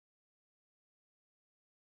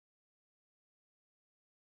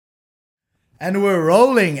And we're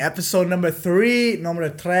rolling. Episode number 3, number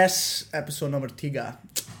 3, episode number 3.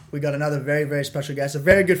 We got another very, very special guest. A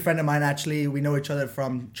very good friend of mine, actually. We know each other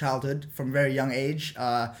from childhood, from very young age.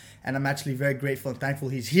 And I'm actually very grateful and thankful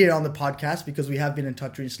he's here on the podcast because we have been in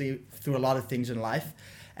touch recently through a lot of things in life.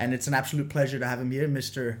 And it's an absolute pleasure to have him here,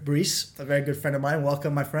 Mr. Brice, a very good friend of mine.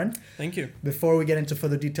 Welcome, my friend. Thank you. Before we get into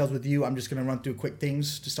further details with you, I'm just going to run through quick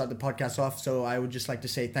things to start the podcast off. So I would just like to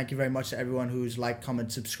say thank you very much to everyone who's liked,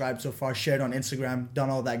 commented, subscribed so far, shared on Instagram, done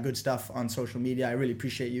all that good stuff on social media. I really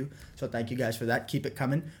appreciate you. So thank you guys for that. Keep it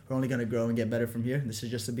coming. We're only going to grow and get better from here. This is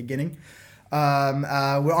just the beginning. We're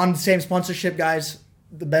on the same sponsorship, guys.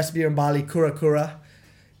 The best beer in Bali, Kura Kura.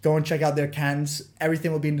 Go and check out their cans.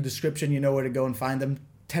 Everything will be in the description. You know where to go and find them.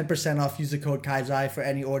 10% off. Use the code KAIZAI for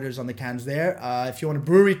any orders on the cans there. If you want a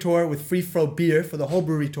brewery tour with free flow beer for the whole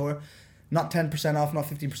brewery tour, not 10% off, not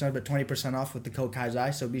 15%, but 20% off with the code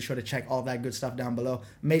KAIZAI. So be sure to check all that good stuff down below.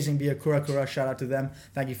 Amazing beer, Kura Kura. Shout out to them.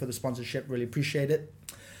 Thank you for the sponsorship. Really appreciate it.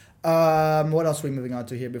 What else are we moving on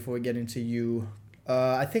to here before we get into you?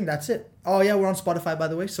 I think that's it. Oh, yeah, we're on Spotify, by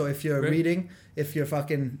the way. So if you're reading, if you're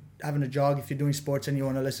fucking having a jog, if you're doing sports and you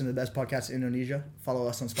want to listen to the best podcast in Indonesia, follow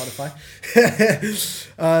us on Spotify.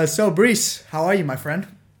 So, Brice, how are you, my friend?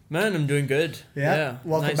 Man, I'm doing good. Yeah.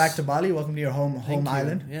 Welcome back to Bali. Welcome to your home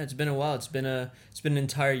island. Yeah, it's been a while. It's been an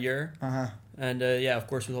entire year. Uh-huh. And yeah, of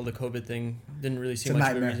course, with all the COVID thing, didn't really see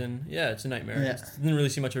much of a reason. Yeah, it's a nightmare. Yeah. Didn't really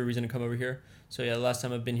see much of a reason to come over here. So yeah, the last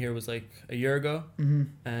time I've been here was like a year ago. Mm-hmm.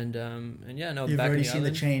 And yeah, no, you've back already in the seen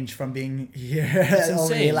island. the change from being here. It's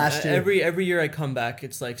insane. Last year. Every year I come back,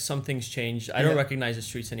 it's like something's changed. I don't recognize the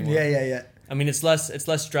streets anymore. Yeah. I mean, it's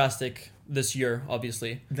less drastic this year,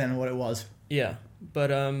 obviously, than what it was. Yeah,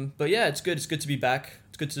 but yeah, it's good. It's good to be back.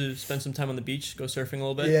 It's good to spend some time on the beach, go surfing a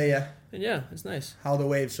little bit. Yeah. And yeah, it's nice. How are the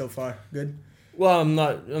waves so far? Good. Well, I'm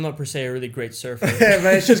not per se a really great surfer.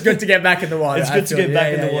 But it's just good to get back in the water. It's good to get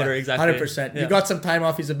back in the water, exactly. 100%. You got some time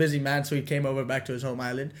off. He's a busy man, so he came over back to his home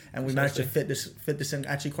island, and we managed to fit this in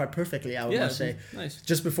actually quite perfectly, I must say. Nice.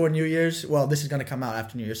 Just before New Year's. Well, this is going to come out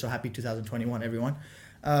after New Year's, so happy 2021, everyone.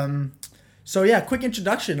 So yeah, quick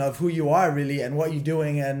introduction of who you are really and what you're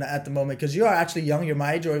doing and at the moment, because you are actually young, you're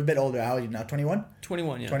my age or a bit older. How old are you now? 21?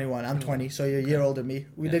 21, yeah. 21. I'm 20, so you're a year older than me.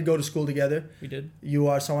 We did go to school together. We did. You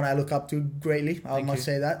are someone I look up to greatly. I must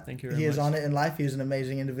say that. Thank you very much. He is on it in life. He's an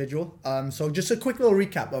amazing individual. So just a quick little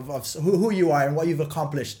recap of who you are and what you've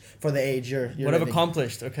accomplished for the age you're What I've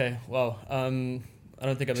accomplished? Okay, well, I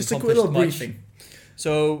don't think I've just accomplished much. Just a quick little briefing.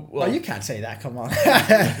 So, well, you can't say that. Come on.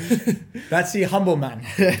 That's the humble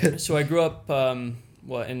man. So I grew up,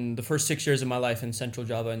 in the first 6 years of my life in Central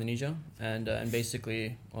Java, Indonesia, and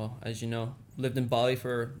basically, well, as you know, lived in Bali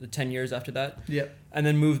for the 10 years after that. Yeah. And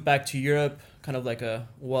then moved back to Europe, kind of like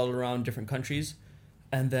around different countries,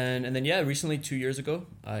 and then recently 2 years ago,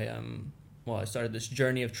 I started this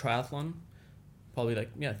journey of triathlon, probably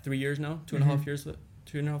 3 years now, 2.5 years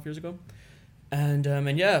ago, and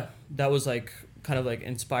that was kind of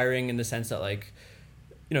inspiring in the sense that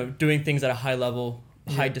doing things at a high level,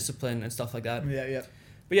 high discipline and stuff like that. Yeah.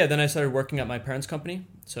 But yeah, then I started working at my parents' company.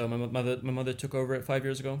 So my mother took over it 5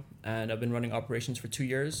 years ago, and I've been running operations for 2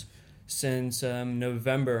 years. Since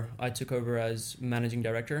November, I took over as managing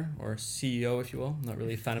director or CEO, if you will. I'm not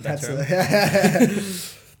really a fan of that term.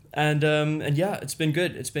 And yeah, it's been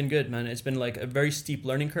good. It's been good, man. It's been like a very steep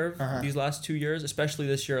learning curve these last 2 years, especially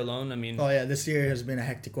this year alone. I mean, this year has been a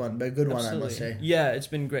hectic one, but a good one, I must say. Yeah, it's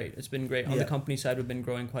been great. On the company side, we've been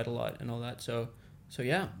growing quite a lot and all that. So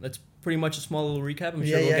yeah, that's pretty much a small little recap. I'm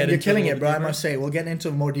sure we'll get into. You're killing it, bro. I must say, we'll get into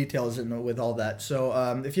more details with all that. So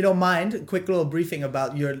if you don't mind, a quick little briefing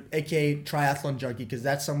about your AKA triathlon junkie, because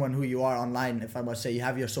that's someone who you are online. If I must say, you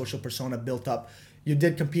have your social persona built up. You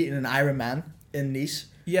did compete in an Ironman in Nice.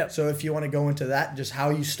 Yeah. So if you want to go into that, just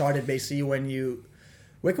how you started, basically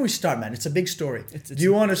where can we start, man? It's a big story. Do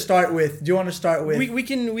you want to start with? We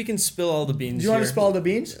can spill all the beans. Do you want to spill all the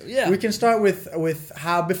beans? Yeah. We can start with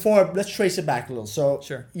how before. Let's trace it back a little. So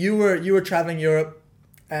sure. You were traveling Europe,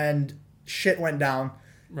 and shit went down.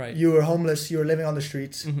 Right. You were homeless. You were living on the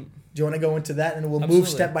streets. Mm-hmm. Do you want to go into that, and we'll move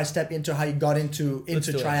step by step into how you got into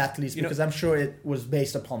triathletes, because I'm sure it was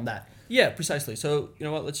based upon that. Yeah, precisely. So you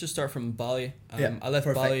know what? Let's just start from Bali. I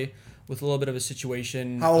left Bali with a little bit of a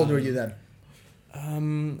situation. How old were you then?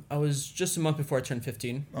 I was just a month before I turned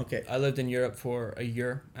 15. Okay. I lived in Europe for a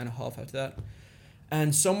year and a half after that.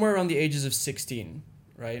 And somewhere around the ages of 16,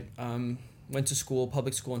 right? Went to school,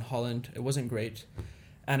 public school in Holland. It wasn't great.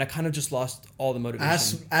 and I kind of just lost all the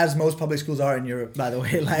motivation. As most public schools are in Europe, by the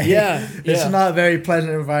way. Like, Yeah. it's not a very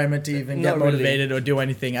pleasant environment to even get Not really. motivated or do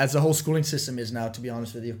anything, as the whole schooling system is now, to be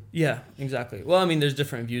honest with you. Yeah, exactly. Well, I mean, there's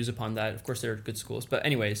different views upon that. Of course, there are good schools, but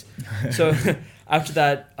anyways, so after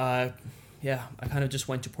that, I kind of just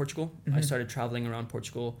went to Portugal. I started traveling around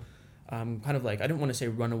Portugal. Kind of like, I didn't want to say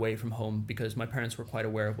run away from home because my parents were quite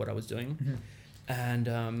aware of what I was doing. And,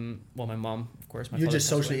 my mom, of course. You're just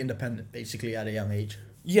socially independent, basically, at a young age.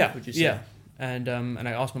 Yeah, would you say? yeah. And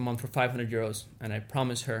I asked my mom for 500 euros, and I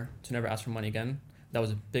promised her to never ask for money again. That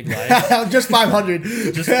was a big lie. Just 500.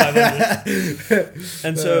 Just 500.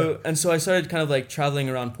 And so I started kind of like traveling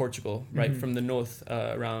around Portugal, right, from the north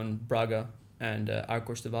around Braga and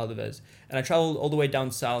Arcos de Valdevez. And I traveled all the way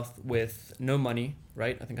down south with no money,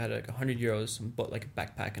 right? I think I had like 100 euros and bought like a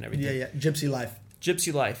backpack and everything. Yeah. Gypsy life.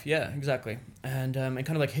 Gypsy life, yeah, exactly. And I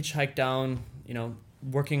kind of like hitchhiked down,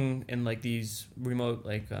 working in like these remote,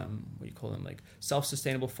 like, what do you call them? Like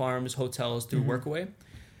self-sustainable farms, hotels through Workaway.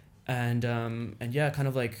 And yeah, kind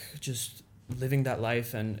of like just living that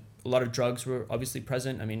life, and a lot of drugs were obviously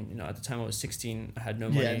present. I mean, at the time I was 16, I had no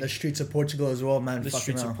money. Yeah, the streets of Portugal as well, man. The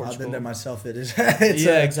streets of Portugal. I've been there myself. It is.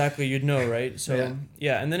 Exactly. You'd know, right? So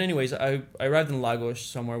Yeah. And then anyways, I arrived in Lagos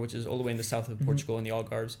somewhere, which is all the way in the south of Portugal in the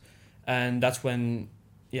Algarves, and that's when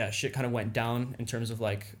shit kind of went down in terms of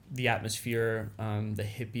like the atmosphere, the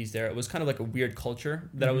hippies there. It was kind of like a weird culture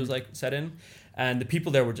that I was like set in. And the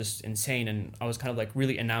people there were just insane, and I was kind of like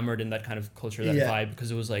really enamored in that kind of culture, that vibe, because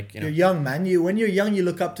it was like, You're young, man. When you're young, you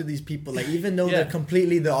look up to these people. Like, even though they're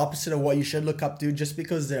completely the opposite of what you should look up to, just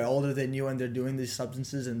because they're older than you and they're doing these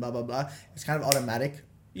substances and blah, blah, blah, it's kind of automatic.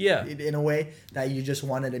 Yeah. In a way that you just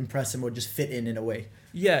want to impress them or just fit in a way.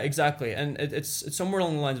 Yeah, exactly. And it's somewhere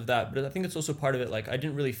along the lines of that, but I think it's also part of it. Like, I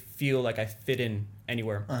didn't really feel like I fit in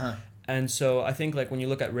anywhere. And so I think like when you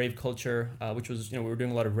look at rave culture, which was, we were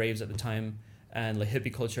doing a lot of raves at the time, and like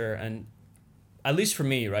hippie culture, and at least for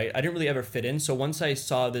me, right, I didn't really ever fit in. So once I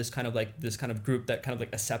saw this kind of group that kind of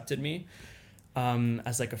like accepted me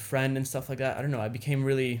as like a friend and stuff like that, I don't know, I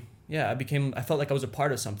felt like I was a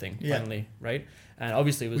part of something finally, right? And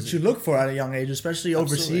obviously it was, which you look for at a young age, especially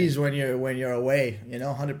overseas when you're away,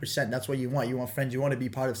 100%. That's what you want. You want friends. You want to be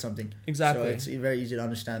part of something. Exactly. So it's very easy to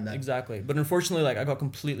understand that. Exactly. But unfortunately, like, I got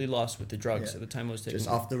completely lost with the drugs at the time. I was taking just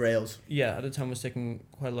off the rails. Yeah, at the time I was taking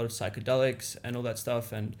quite a lot of psychedelics and all that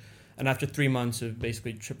stuff, and after 3 months of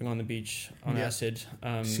basically tripping on the beach on acid,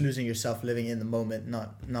 just losing yourself, living in the moment,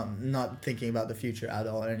 not thinking about the future at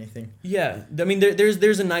all or anything. Yeah, I mean,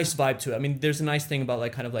 there's a nice vibe to it. I mean, there's a nice thing about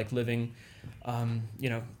like kind of like living.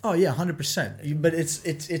 Oh yeah, 100%. But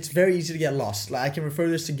it's very easy to get lost. Like, I can refer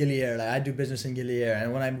this to Gillier. Like, I do business in Gillier,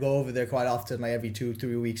 and when I go over there quite often, like every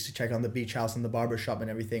 2-3 weeks, to check on the beach house and the barber shop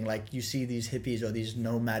and everything, like, you see these hippies or these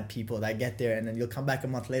nomad people that get there, and then you'll come back a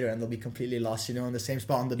month later and they'll be completely lost, in the same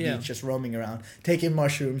spot on the beach, just roaming around, taking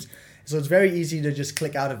mushrooms. So it's very easy to just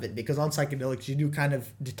click out of it, because on psychedelics, you do kind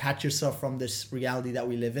of detach yourself from this reality that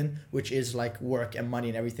we live in, which is like work and money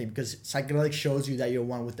and everything, because psychedelics shows you that you're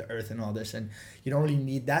one with the earth and all this, and you don't really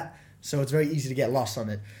need that. So it's very easy to get lost on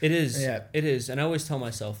it. It is. Yeah. It is. And I always tell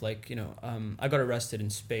myself, like, I got arrested in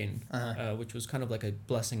Spain, which was kind of like a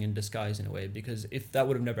blessing in disguise in a way, because if that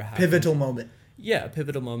would have never happened. Pivotal moment. Yeah, a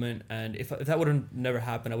pivotal moment. And if that would have never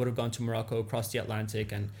happened, I would have gone to Morocco, crossed the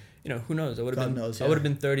Atlantic, and who knows? I would have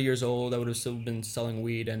been 30 years old. I would have still been selling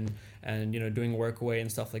weed and doing Workaway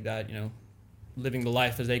and stuff like that. Living the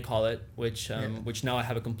life as they call it, which now I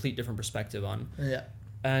have a complete different perspective on. Yeah.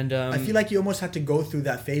 And I feel like you almost had to go through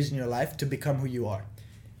that phase in your life to become who you are.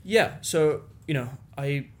 Yeah. So we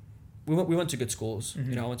went to good schools.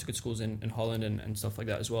 I went to good schools in Holland and stuff like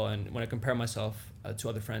that as well. And when I compare myself to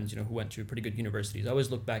other friends, who went to pretty good universities, I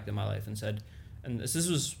always look back at my life and said, and this was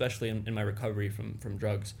especially in my recovery from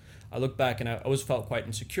drugs, I look back and I always felt quite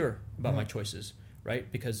insecure about my choices, right?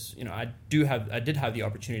 Because I did have the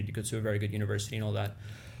opportunity to go to a very good university and all that,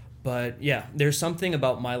 but yeah, there's something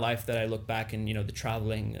about my life that I look back and the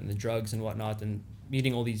traveling and the drugs and whatnot and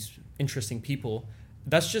meeting all these interesting people.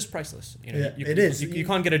 That's just priceless. It is. You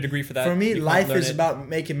can't get a degree for that. For me, life is about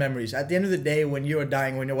making memories. At the end of the day, when you are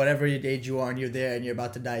dying, when you're whatever age you are and you're there and you're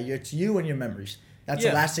about to die, it's you and your memories. That's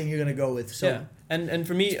the last thing you're gonna go with. So and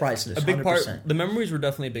for me, it's priceless. A big 100%. part. The memories were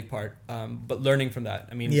definitely a big part. But learning from that.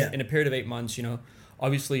 I mean, in a period of 8 months,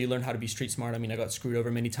 obviously you learn how to be street smart. I mean, I got screwed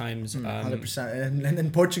over many times. 100%. And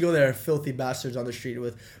in Portugal, there are filthy bastards on the street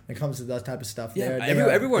when it comes to that type of stuff. Yeah,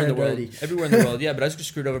 everywhere in the world. Everywhere in the world. Yeah, but I was just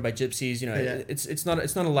screwed over by gypsies. It's not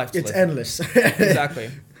a life to live. It's endless.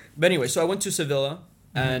 Exactly. But anyway, so I went to Sevilla.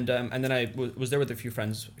 And then I was there with a few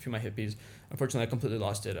friends, a few of my hippies. Unfortunately, I completely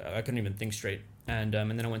lost it. I couldn't even think straight. And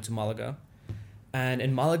then I went to Malaga. And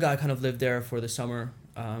in Malaga, I kind of lived there for the summer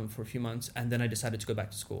for a few months, and then I decided to go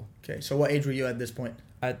back to school. Okay, so what age were you at this point?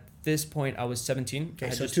 At this point, I was 17. Okay, I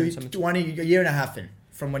had so just turned 17. a year and a half in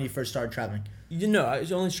from when you first started traveling. You know, I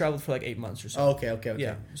only traveled for like 8 months or so. Oh, okay.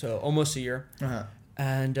 Yeah, so almost a year. Uh-huh.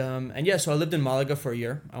 And yeah, so I lived in Malaga for a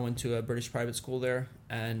year. I went to a British private school there,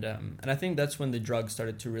 and I think that's when the drugs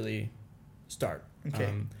started to really start. Okay.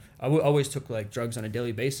 I always took like drugs on a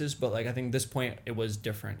daily basis, but like I think this point it was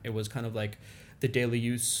different. It was kind of like the daily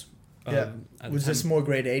use. Was this more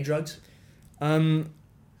grade A drugs?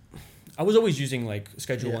 I was always using like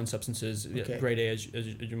Schedule 1 substances, Okay. grade A as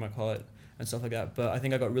you might call it, and stuff like that. But I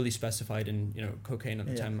think I got really specified in cocaine at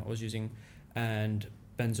the time I was using, and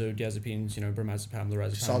benzodiazepines, bromazepam,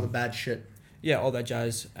 lorazepam. Just all the bad shit. Yeah, all that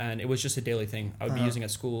jazz, and it was just a daily thing. I would be Uh-huh. using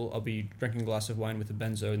at school. I'll be drinking a glass of wine with a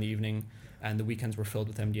benzo in the evening, and the weekends were filled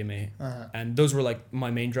with MDMA. Uh-huh. And those were like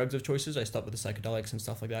my main drugs of choices. I stopped with the psychedelics and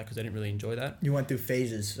stuff like that because I didn't really enjoy that. You went through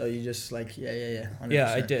phases, so you just like 100%.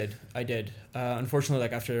 Yeah, I did. Unfortunately,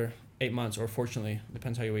 like after 8 months, or fortunately,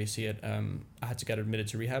 depends how you see it, I had to get admitted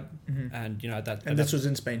to rehab. Mm-hmm. And this was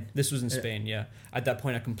in Spain. This was in Spain, yeah. At that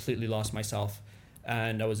point, I completely lost myself,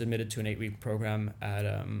 and I was admitted to an 8-week program at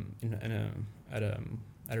a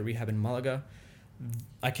rehab in Malaga.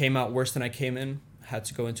 I came out worse than I came in. Had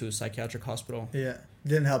to go into a psychiatric hospital. Yeah,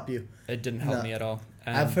 didn't help you. It didn't help me at all.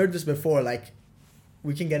 And I've heard this before. Like,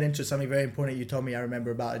 we can get into something very important you told me. I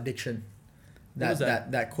remember about addiction.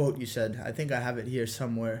 That quote you said. I think I have it here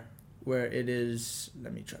somewhere. Where it is.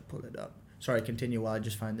 Let me try to pull it up. Sorry, continue while I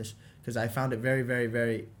just find this because I found it very, very,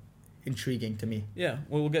 very intriguing to me. Yeah,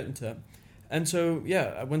 well, we'll get into that. And so,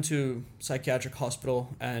 yeah, I went to psychiatric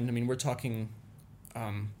hospital, and I mean, we're talking,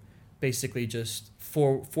 basically just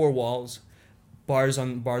four walls, bars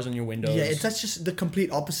on your windows. Yeah, that's just the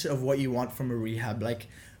complete opposite of what you want from a rehab. Like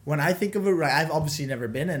when I think of it, I've obviously never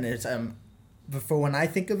been, and it's but for when I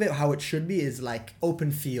think of it, how it should be is like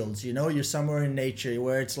open fields. You're somewhere in nature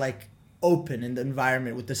where it's like open in the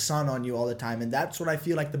environment with the sun on you all the time, and that's what I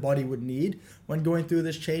feel like the body would need when going through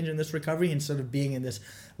this change and this recovery, instead of being in this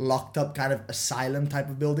locked up kind of asylum type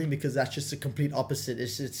of building, because that's just the complete opposite.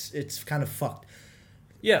 It's kind of fucked.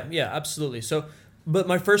 Yeah, absolutely. So, but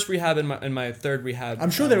my first rehab and my third rehab,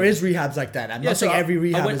 I'm sure there is rehabs like that. I'm not saying every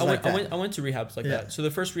rehab is like that. I went to rehabs like that. So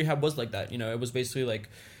the first rehab was like that. It was basically like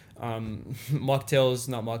mocktails,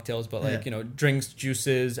 not mocktails, but like drinks,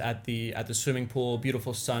 juices at the swimming pool,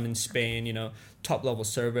 beautiful sun in Spain, top level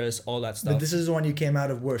service, all that stuff. But this is the one you came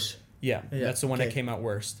out of worse. Yeah, that's the one that came out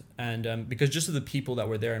worst, and because just of the people that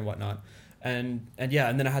were there and whatnot, and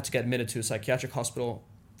then I had to get admitted to a psychiatric hospital.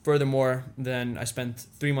 Furthermore, then I spent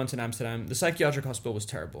 3 months in Amsterdam. The psychiatric hospital was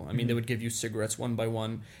terrible. I mean, they would give you cigarettes one by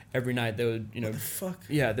one every night. They would, What the fuck?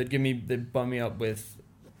 Yeah, they'd bum me up with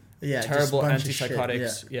Yeah, terrible just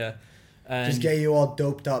antipsychotics. Yeah. And just get you all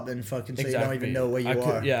doped up and fucking so you don't even know where you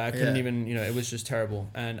are. Yeah, I couldn't even, it was just terrible.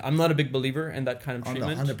 And I'm not a big believer in that kind of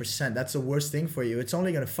treatment. 100%. That's the worst thing for you. It's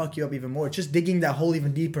only going to fuck you up even more. It's just digging that hole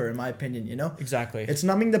even deeper, in my opinion, Exactly. It's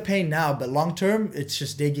numbing the pain now, but long term, it's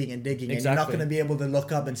just digging and digging. Exactly. And you're not going to be able to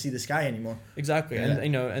look up and see the sky anymore. Exactly. Yeah.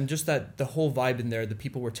 And, and just that the whole vibe in there, the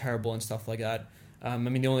people were terrible and stuff like that. I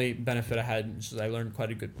mean, the only benefit I had is I learned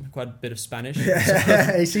quite a bit of Spanish.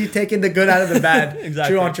 You see, taking the good out of the bad.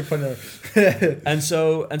 Exactly. True entrepreneur. and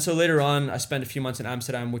so later on, I spent a few months in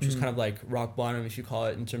Amsterdam, which was kind of like rock bottom, if you call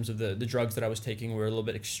it, in terms of the drugs that I was taking were a little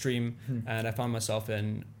bit extreme, and I found myself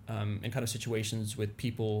in kind of situations with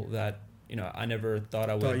people that I never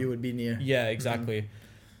thought you would be near. Yeah, exactly.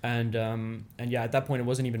 And yeah, at that point, it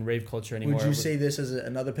wasn't even rave culture anymore. Would you say this is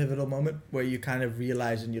another pivotal moment where you kind of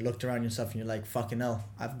realized and you looked around yourself and you're like, fucking hell,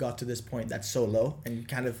 I've got to this point that's so low, and you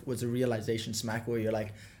kind of was a realization smack where you're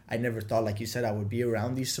like, I never thought, like you said, I would be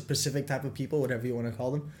around these specific type of people, whatever you want to call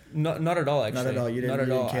them. Not at all, actually. Not at all. You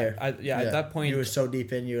didn't care. At that point, you were so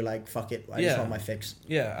deep in. You were like, fuck it. I just want my fix.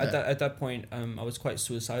 Yeah. At that point, I was quite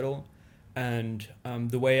suicidal. And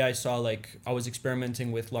the way I saw, like, I was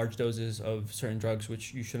experimenting with large doses of certain drugs,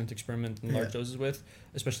 which you shouldn't experiment in large doses with,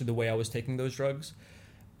 especially the way I was taking those drugs.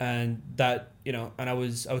 And that, and I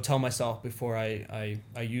would tell myself before I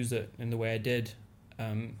used it in the way I did,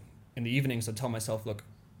 in the evenings, I'd tell myself, look,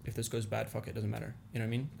 if this goes bad, fuck it, doesn't matter. You know what I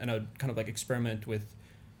mean? And I would kind of like experiment with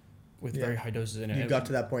very high doses in it. You got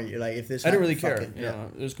to that point, you're like, if this I didn't really care. It, there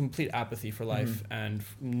was complete apathy for life and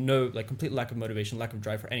complete lack of motivation, lack of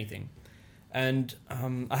drive for anything. And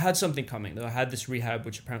I had something coming, though. I had this rehab,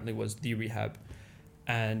 which apparently was the rehab.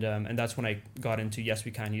 And that's when I got into Yes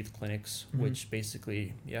We Can Youth Clinics, which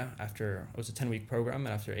basically, after it was a 10-week program,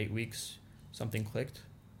 and after 8 weeks, something clicked.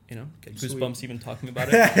 Get goosebumps even talking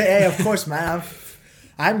about it. Hey, of course, man.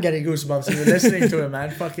 I'm getting goosebumps even listening to it,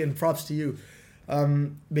 man. Fucking props to you.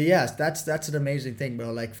 But yes, that's an amazing thing,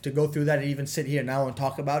 bro. Like to go through that and even sit here now and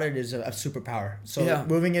talk about it is a superpower. So Yeah.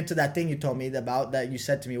 moving into that thing you told me about that you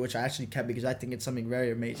said to me, which I actually kept because I think it's something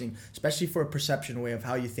very amazing, especially for a perception way of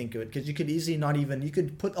how you think of it. Because you could easily not even, you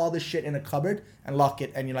could put all this shit in a cupboard and lock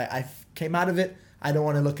it, and you're like, came out of it. I don't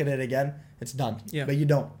want to look at it again. It's done. Yeah. But you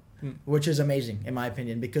don't, which is amazing in my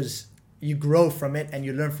opinion, because you grow from it and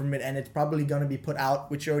you learn from it, and it's probably going to be put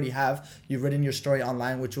out, which you already have. You've written your story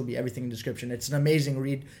online, which will be everything in the description. It's an amazing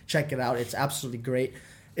read. Check it out. It's absolutely great.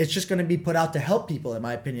 It's just going to be put out to help people, in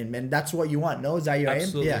my opinion, man. That's what you want. No, is that your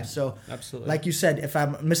Absolutely. aim? Yeah. So, Absolutely. like you said, if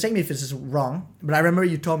I'm mistake me if this is wrong, but I remember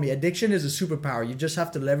you told me addiction is a superpower. You just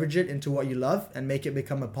have to leverage it into what you love and make it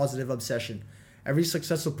become a positive obsession. Every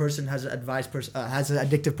successful person has an has an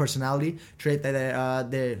addictive personality trait that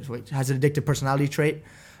has an addictive personality trait.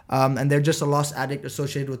 And they're just a lost addict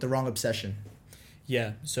associated with the wrong obsession.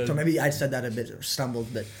 Yeah. So maybe I said that a bit, stumbled,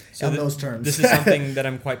 but on those terms. This is something that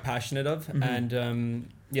I'm quite passionate of. And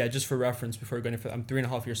yeah, just for reference, before going to, I'm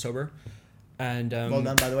 3.5 years sober. And well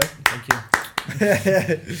done, by the way. Thank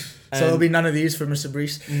you. So there'll be none of these for Mr.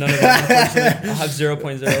 Brees. None of them, unfortunately. I'll have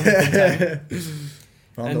 0.0.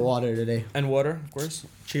 We're on the water today. And water, of course.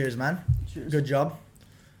 Cheers, man. Cheers. Good job.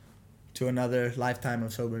 To another lifetime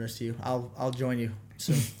of soberness to you. I'll join you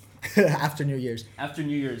soon. After New Year's. After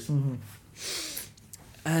New Year's.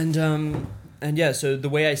 And yeah, so the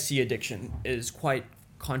way I see addiction is quite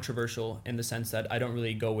controversial in the sense that I don't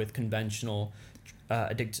really go with conventional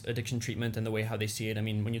addiction treatment and the way how they see it. I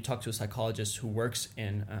mean, when you talk to a psychologist who works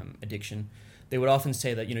in addiction, they would often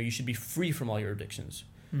say that, you should be free from all your addictions,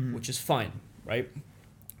 which is fine, right?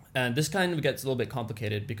 And this kind of gets a little bit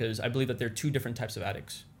complicated because I believe that there are two different types of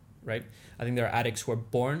addicts, right? I think there are addicts who are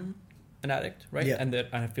born an addict, right? Yeah. And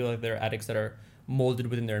I feel like there are addicts that are molded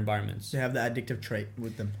within their environments. They have the addictive trait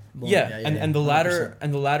with them. And the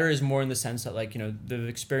 100%. latter is more in the sense that, like, they've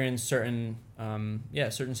experienced certain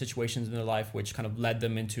situations in their life which kind of led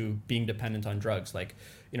them into being dependent on drugs. Like,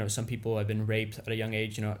 some people have been raped at a young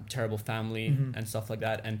age, terrible family and stuff like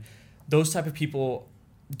that. And those type of people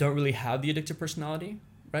don't really have the addictive personality,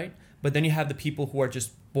 right? But then you have the people who are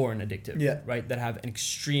just born addictive, right? That have an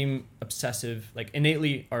extreme obsessive, like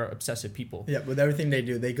innately are obsessive people. Yeah, with everything they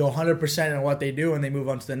do. They go 100% on what they do and they move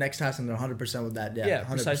on to the next task and they're 100% with that. Yeah, 100%.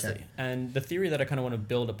 Precisely. And the theory that I kind of want to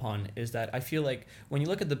build upon is that I feel like when you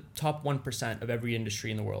look at the top 1% of every industry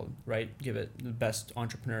in the world, right? Give it the best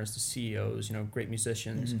entrepreneurs, the CEOs, great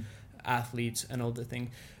musicians, athletes and all the thing.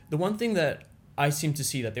 The one thing that I seem to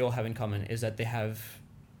see that they all have in common is that they have,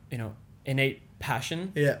 innate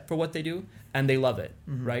passion for what they do and they love it,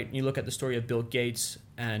 right? You look at the story of Bill Gates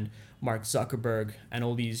and Mark Zuckerberg and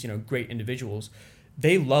all these, great individuals.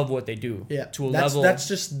 They love what they do to a level. That's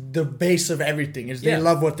just the base of everything is they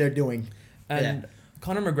love what they're doing. And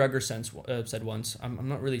Conor McGregor said once, I'm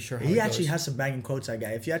not really sure how he it actually goes. has some banging quotes, that guy.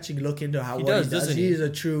 If you actually look into what he does, he? he's a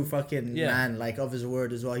true fucking man, like, of his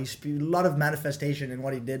word as well. He's a lot of manifestation in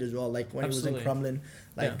what he did as well. Like when he was in Crumlin,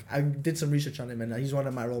 I did some reachage on him and he's one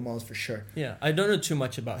of my role models for sure. Yeah, I don't know too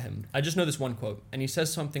much about him. I just know this one quote, and he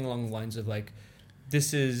says something along the lines of like,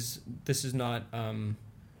 this is not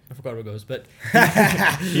I forgot where it goes, but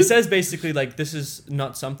he says basically like, this is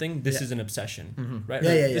not something, this is an obsession, right?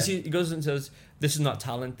 He goes and says, this is not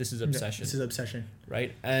talent, this is obsession. This is obsession.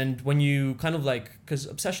 Right? And when you kind of like, because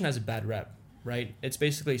obsession has a bad rep, right? It's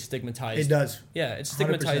basically stigmatized. It does. Yeah, it's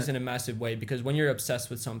stigmatized 100%. in a massive way because when you're obsessed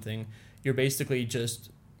with something, you're basically just,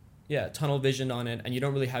 tunnel vision on it and you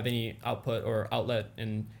don't really have any output or outlet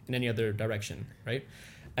in any other direction, right?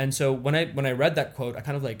 And so when I read that quote, I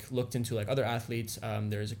kind of like looked into like other athletes.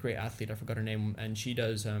 There's a great athlete, I forgot her name, and she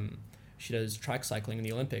does track cycling in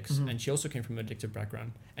the Olympics, and she also came from an addictive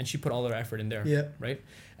background, and she put all her effort in there, right?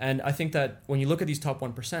 And I think that when you look at these top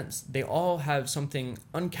 1%, they all have something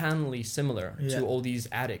uncannily similar to all these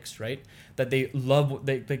addicts, right? That they love,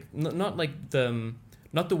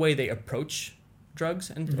 not the way they approach drugs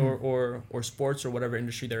and or sports or whatever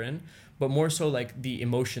industry they're in, but more so like the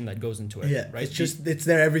emotion that goes into it. Right? It's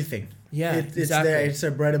their everything. It's exactly. It's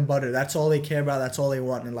their bread and butter. That's all they care about. That's all they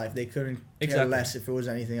want in life. They couldn't care less if it was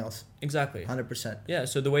anything else. Exactly. 100%. Yeah.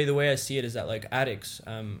 So the way I see it is that like addicts,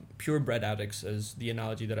 purebred addicts is the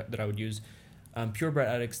analogy that I would use. Purebred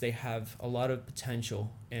addicts, they have a lot of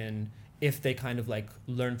potential in if they kind of like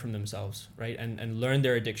learn from themselves, right? And learn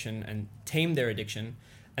their addiction and tame their addiction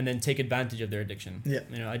and then take advantage of their addiction.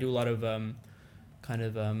 Yeah. I do a lot of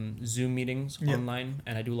Zoom meetings online,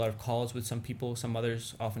 and I do a lot of calls with some people. Some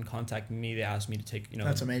others often contact me. They ask me to take,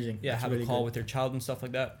 that's amazing. Yeah, that's have really a call good. with their child and stuff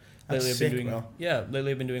like that. That's Lately sick, I've been doing bro.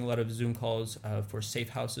 lately I've been doing a lot of Zoom calls for safe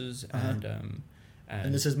houses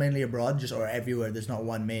And this is mainly abroad, just or everywhere. There's not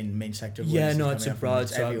one main sector. Where Yeah, this is no, coming it's up from. abroad.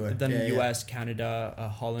 It's So everywhere. I've done Yeah, yeah. U.S.,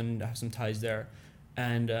 Canada, Holland. I have some ties there,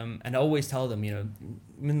 and I always tell them, you know,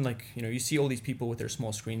 I mean, like, you know, you see all these people with their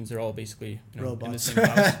small screens. They're all basically, you know, in the Robots. same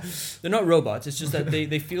house. They're not robots. It's just that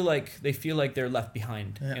they feel like they're left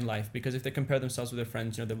behind Yeah. in life, because if they compare themselves with their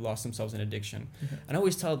friends, you know, they've lost themselves in addiction. Mhm. And I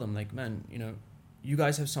always tell them, like, man, you know, you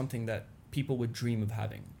guys have something that people would dream of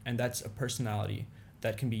having, and that's a personality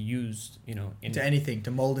that can be used, you know, Into anything, to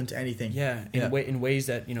mold into anything. yeah, Yeah. in ways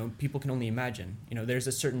that, you know, people can only imagine. You know, there's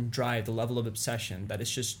a certain drive, the level of obsession that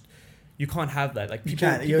it's just, you can't have that. Like, You people,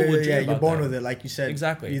 can't. people would dream You're about born that. with it, like you said.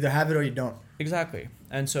 Exactly. You either have it or you don't. Exactly.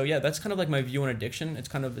 And so, yeah, that's kind of like my view on addiction. It's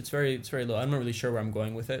very low. I'm not really sure where I'm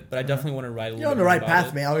going with it, but I definitely want to write a little You're on bit the more right about path,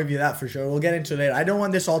 it. man. I'll give you that for sure. We'll get into it later. I don't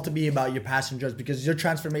want this all to be about your past and drugs, because your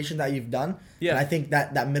transformation that you've done. Yeah. And I think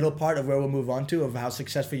that middle part of where we'll move on to, of how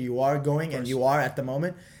successful you are going and you are at the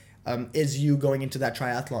moment, is you going into that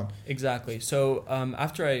triathlon. Exactly. So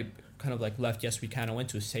after I kind of like left Yes We Can, I went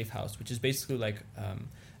to a safe house, which is basically like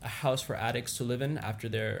a house for addicts to live in after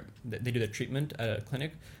they do their treatment at a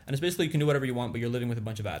clinic. And it's basically, you can do whatever you want, but you're living with a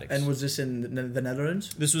bunch of addicts. And was this in the Netherlands?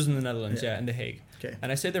 This was in the Netherlands, Yeah. yeah, in The Hague. Okay.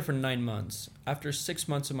 And I stayed there for 9 months. After 6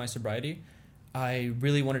 months of my sobriety, I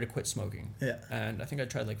really wanted to quit smoking. Yeah. And I think I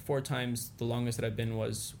tried like 4 times. The longest that I've been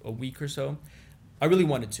was a week or so. I really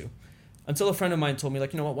wanted to. Until a friend of mine told me,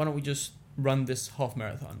 like, you know what, why don't we just run this half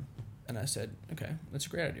marathon? And I said, okay, that's a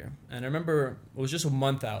great idea. And I remember it was just a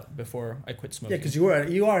month out before I quit smoking. Yeah, because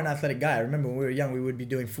you are an athletic guy. I remember when we were young, we would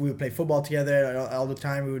play football together all the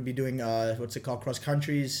time. We would be doing what's it called, cross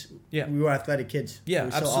countries. Yeah. We were athletic kids. Yeah,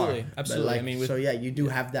 We still absolutely, are. But, absolutely. like, I mean, so yeah, you do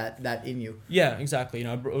have that in you. Yeah, exactly. You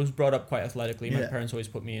know, I was brought up quite athletically. My Yeah. parents always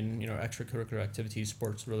put me in, you know, extracurricular activities,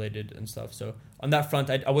 sports related and stuff. So on that front,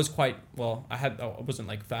 I was quite, well, I wasn't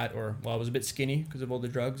like fat, or, well, I was a bit skinny because of all the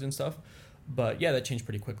drugs and stuff. But yeah, that changed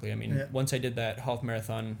pretty quickly. I mean, Yeah. once I did that half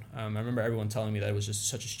marathon, I remember everyone telling me that it was just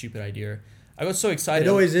such a stupid idea. I got so excited. It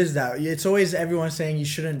always is that. It's always everyone saying you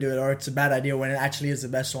shouldn't do it or it's a bad idea, when it actually is the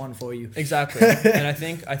best one for you. Exactly. And I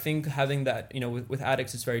think having that, you know, with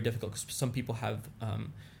addicts, it's very difficult, because some people have,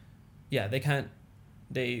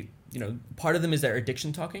 you know, part of them is their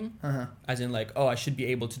addiction talking, Uh-huh. as in like, oh, I should be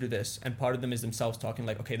able to do this. And part of them is themselves talking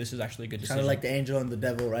like, okay, this is actually a good decision. Kind of like the angel and the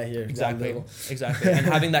devil right here. Exactly. That Exactly. And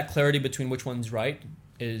having that clarity between which one's right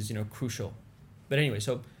is, you know, crucial. But anyway,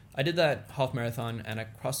 so I did that half marathon and I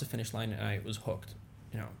crossed the finish line and I was hooked.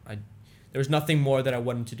 You know, there was nothing more that I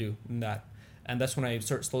wanted to do than that. And that's when I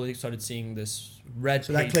slowly started seeing this red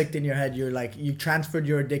So page. that clicked in your head. You're like, you transferred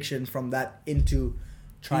your addiction from that into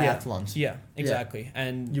triathlons. Yeah, exactly.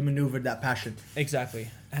 And You maneuvered that passion. exactly.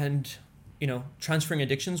 And, you know, transferring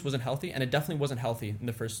addictions wasn't healthy, and it definitely wasn't healthy in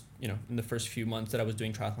the first few months that I was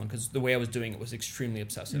doing triathlon, because the way I was doing it was extremely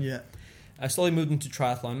obsessive. Yeah. I slowly moved into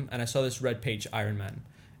triathlon, and I saw this red page Ironman,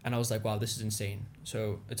 and I was like, wow, this is insane.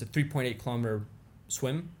 So it's a 3.8 kilometer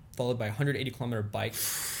swim followed by a 180 kilometer bike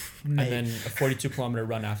Mate. and then a 42 kilometer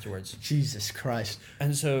run afterwards. Jesus Christ.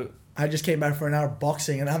 And so I just came back for an hour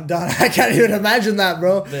boxing and I'm done. I can't even imagine that,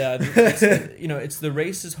 bro. it's the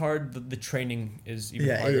race is hard, the training is even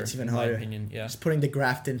harder. It's even in harder. my opinion. Yeah, Just putting the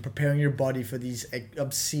graft in, preparing your body for these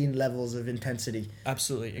obscene levels of intensity.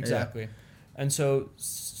 absolutely, exactly. And so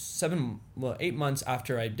 8 months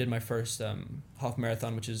after I did my first half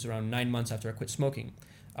marathon, which is around 9 months after I quit smoking,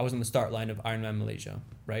 I was on the start line of Ironman Malaysia,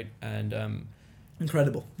 right? And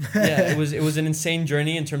Incredible. yeah, it was an insane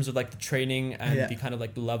journey in terms of like the training and Yeah. the kind of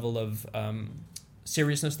like the level of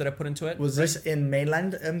seriousness that I put into it. Was this in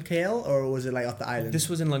mainland KL or was it like off the island? This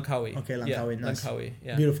was in Langkawi. Okay, Langkawi, Yeah, nice. Langkawi,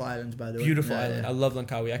 yeah. Beautiful islands, by the way. Beautiful Yeah, island. yeah. I love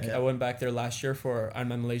Langkawi. Yeah. I went back there last year for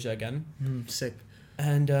Ironman Malaysia again, Sick.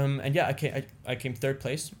 and yeah, I came third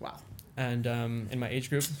place, Wow. and in my age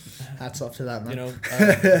group, Hats off to that, man.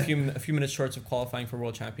 you know, a few minutes short of qualifying for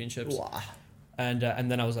World Championships, Wow. and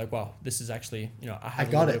then I was like, wow, this is actually, you know, I have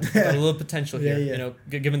got a little potential Yeah, here, yeah. you know,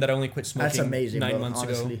 given that I only quit smoking That's amazing, 9 bro, months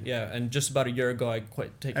honestly. ago, yeah, and just about a year ago I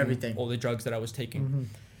quit taking Everything. all the drugs that I was taking. Mm-hmm.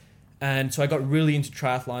 And so I got really into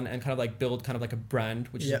triathlon and kind of like build kind of like a brand,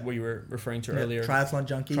 which Yeah. is what you were referring to Yeah, earlier. Triathlon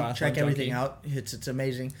Junkie. Triathlon Check everything Junkie. out. It's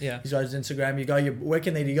amazing. Yeah. He's got his Instagram. You got your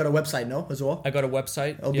you got a website, no, as well? I got a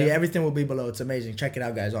website. It'll be everything will be below. It's amazing. Check it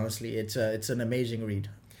out, guys. Honestly, it's an amazing read.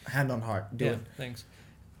 Hand on heart. Do yeah, it. thanks.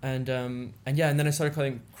 And yeah, and then I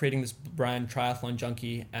started creating this brand, Triathlon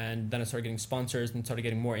Junkie, and then I started getting sponsors and started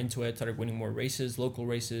getting more into it, started winning more races, local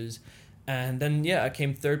races. And then, yeah, I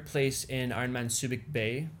came third place in Ironman Subic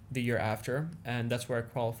Bay the year after, and that's where I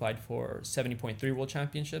qualified for 70.3 World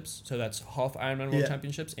Championships. So that's half Ironman World Yeah.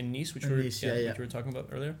 Championships in Nice, which In we Nice, which yeah. we were talking about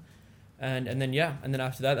earlier. And then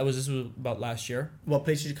after that, this was about last year. What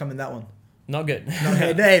place did you come in that one? Not good. No,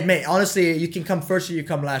 hey, mate. Honestly, you can come first or you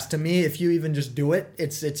come last. To me, if you even just do it,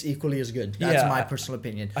 it's equally as good. That's my personal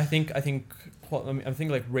opinion. I think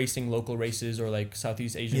like racing local races or like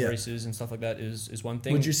Southeast Asian races and stuff like that is one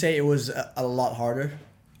thing. Would you say it was a lot harder?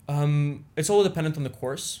 It's all dependent on the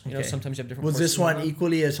course. You know, sometimes you have different. Was this one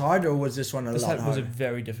equally as hard, or was this one a lot harder? Was a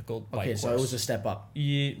very difficult bike course. So it was a step up.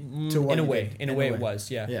 In a way, it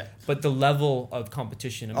was. Yeah. But the level of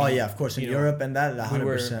competition. I mean, of course, in Europe and that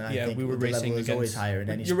 100%. We were racing against. Always higher in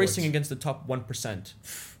any. You're racing against the top 1%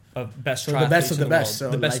 of best. So the best of the best. So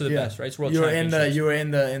the best of the best, right? It's world you were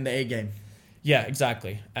in the A game. Yeah,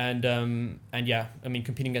 exactly. And yeah, I mean,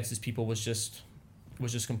 competing against these people was just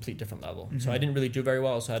complete different level. Mm-hmm. So I didn't really do very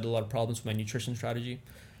well. So I had a lot of problems with my nutrition strategy.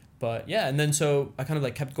 But yeah, and then so I kind of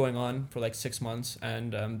like kept going on for like 6 months,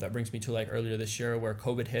 and that brings me to like earlier this year where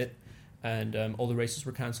COVID hit, and all the races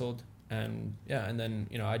were canceled, and yeah, and then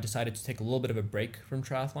I decided to take a little bit of a break from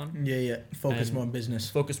triathlon. Focus more on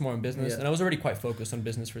business. And I was already quite focused on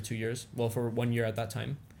business for 2 years. Well, for 1 year at that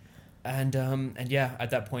time. And yeah, at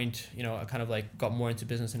that point, I kind of like got more into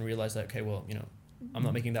business and realized that, okay, well, I'm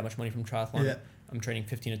not making that much money from triathlon. Yeah. I'm training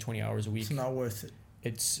 15 to 20 hours a week. It's not worth it.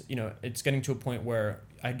 It's, it's getting to a point where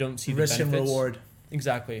I don't see the risk benefits. and reward.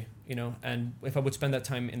 Exactly. And if I would spend that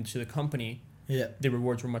time into the company, the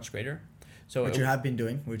rewards were much greater. So which you have been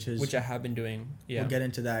doing, which I have been doing. Yeah. We'll get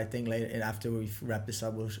into that, I think, later. And after we wrap this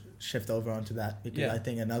up, we'll shift over onto that. Because I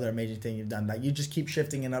think another amazing thing you've done, like you just keep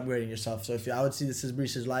shifting and upgrading yourself. So I would see this as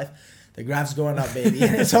Brice's life. The graph's going up, baby.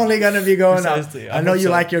 And it's only going to be going up. I know you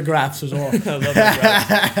like your graphs as well. I love my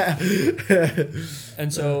graphs.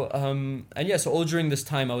 And so, so all during this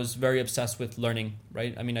time, I was very obsessed with learning,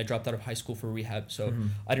 right? I mean, I dropped out of high school for rehab, so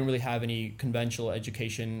I didn't really have any conventional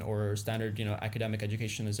education or standard, academic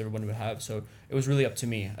education as everyone would have. So it was really up to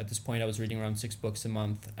me. At this point, I was reading around 6 books a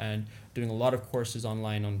month and doing a lot of courses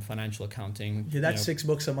online on financial accounting. Yeah, that's 6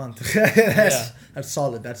 books a month. That's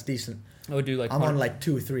solid. That's decent. I would do like I'm on like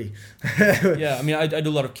 2 or 3. Yeah, I mean, I do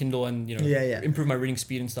a lot of Kindle and improve my reading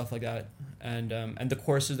speed and stuff like that. And the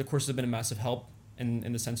courses have been a massive help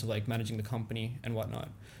in the sense of like managing the company and whatnot.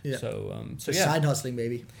 Yeah. So side hustling,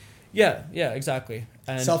 baby. Yeah, exactly.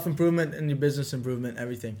 And self-improvement and your business improvement,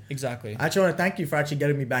 everything. Exactly. I actually want to thank you for actually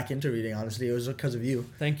getting me back into reading, honestly. It was because of you.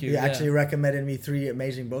 Thank you. You actually recommended me 3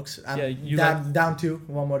 amazing books. Down 2,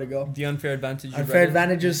 1 more to go. The Unfair Advantage. Unfair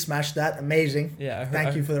Advantages, smashed that. Amazing. Yeah,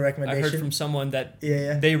 thank you for the recommendation. I heard from someone that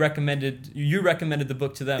they recommended, you recommended the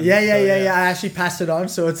book to them. Yeah. I actually passed it on,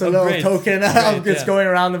 so it's a little token of it's going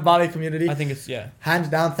around the Bali community. I think it's, hands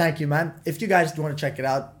down, thank you, man. If you guys want to check it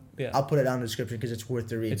out, I'll put it down in the description because it's worth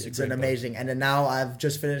the read. It's an amazing. And then now I've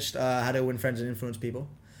just finished How to Win Friends and Influence People.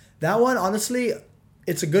 That one, honestly,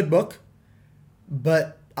 it's a good book,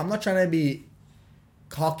 but I'm not trying to be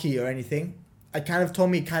cocky or anything. It kind of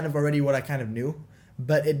told me already what I kind of knew,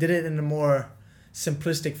 but it did it in a more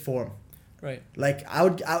simplistic form. Right. Like I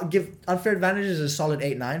would give Unfair Advantages a solid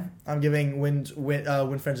 8-9. I'm giving Win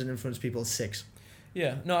Friends and Influence People 6.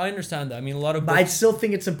 Yeah. No, I understand that. I mean, a lot of books, but I still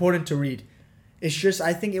think it's important to read. It's just,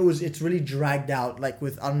 I think it's really dragged out, like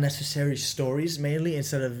with unnecessary stories mainly,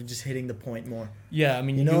 instead of just hitting the point more. Yeah, I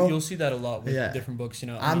mean, you'll see that a lot with different books,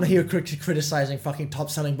 I'm here criticizing fucking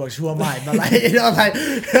top-selling books. Who am I? But like, no, but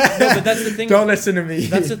that's the thing. Don't listen to me.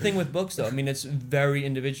 That's the thing with books, though. I mean, it's very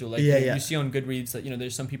individual. Like, you see on Goodreads that,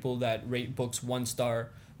 there's some people that rate books 1 star,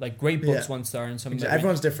 like great books 1 star, and some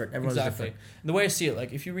everyone's different. Everyone's different. And the way I see it,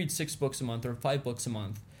 like if you read 6 books a month or 5 books a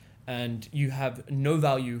month, and you have no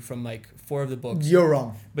value from like 4 of the books, you're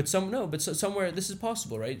wrong. But somewhere this is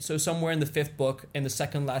possible, right? So somewhere in the 5th book, in the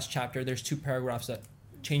second last chapter, there's 2 paragraphs that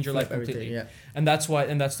change your life completely. Yeah. And that's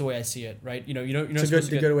the way I see it, right?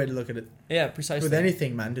 It's a good way to look at it. Yeah, precisely. With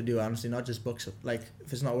anything, man, to do, honestly, not just books. Like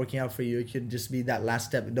if it's not working out for you, it could just be that last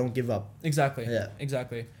step. Don't give up. Exactly. Yeah.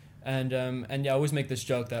 Exactly. And I always make this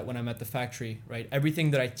joke that when I'm at the factory, right,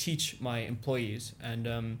 everything that I teach my employees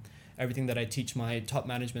and everything that I teach my top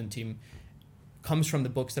management team comes from the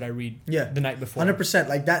books that I read the night before. 100%.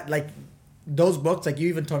 Like that, like those books, like you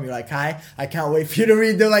even told me, like, hi, I can't wait for you to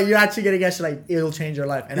read them. Like you're actually going to get, like, it'll change your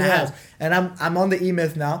life. And it has. And I'm on the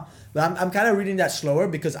E-Myth now. But I'm kind of reading that slower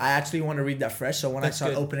because I actually want to read that fresh. So when I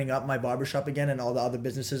start opening up my barbershop again and all the other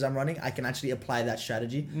businesses I'm running, I can actually apply that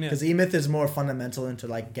strategy. Because E-Myth is more fundamental into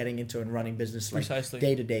like getting into and running business like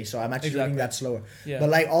day to day. So I'm actually reading that slower. Yeah.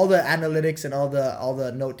 But like all the analytics and all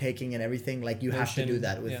the note taking and everything, like you have to do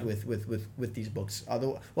that with these books.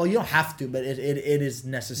 Although, well, you don't have to, but it is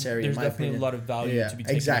necessary. There's in my definitely opinion. a lot of value to be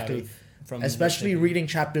taken out of from especially reading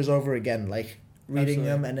chapters over again, like. Reading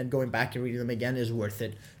them and then going back and reading them again is worth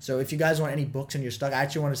it. So if you guys want any books and you're stuck, I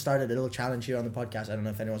actually want to start a little challenge here on the podcast. I don't know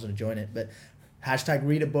if anyone's going to join it, but Hashtag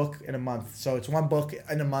read a book in a month. So it's one book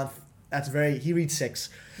in a month. He reads 6.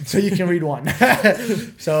 So you can read 1.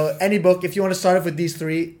 So any book, if you want to start off with these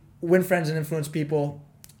 3, Win Friends and Influence People,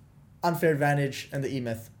 Unfair Advantage, and The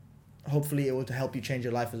E-Myth. Hopefully it will help you change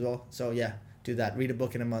your life as well. So yeah, do that. Read a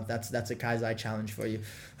book in a month. That's a Kai's Eye challenge for you.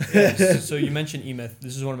 Yes. So you mentioned E-Myth.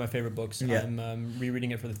 This is one of my favorite books. Yeah. I'm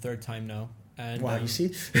rereading it for the 3rd time now. And wow, you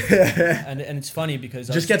see? and it's funny because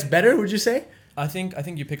just gets better, would you say? I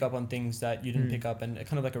think you pick up on things that you didn't pick up, and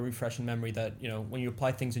kind of like a refreshing memory that, you know, when you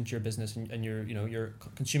apply things into your business and you're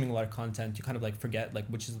consuming a lot of content, you kind of like forget like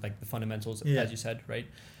which is like the fundamentals, as you said, right?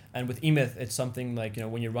 And with E-Myth, it's something like, you know,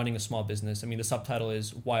 when you're running a small business, I mean, the subtitle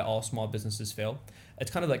is Why All Small Businesses Fail.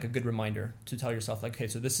 It's kind of like a good reminder to tell yourself like, okay,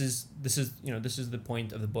 so this is the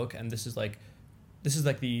point of the book, and this is like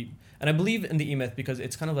and I believe in the E-Myth because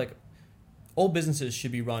it's kind of like all businesses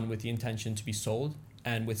should be run with the intention to be sold,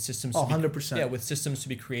 and with systems 100%. With systems to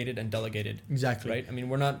be created and delegated. Exactly. Right? I mean,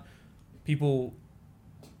 we're not people.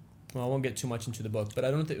 Well, I won't get too much into the book, but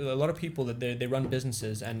I don't think a lot of people that they run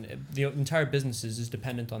businesses, and the entire businesses is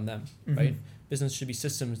dependent on them, right? Business should be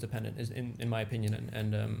systems dependent, is in my opinion,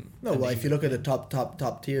 if you look at the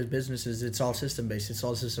top tier businesses, it's all system based, it's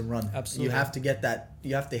all system run. Absolutely. You have to get that,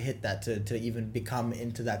 you have to hit that to even become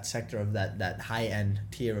into that sector of that high end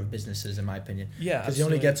tier of businesses, in my opinion. Yeah, because you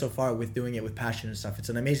only get so far with doing it with passion and stuff. It's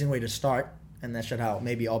an amazing way to start, and that's how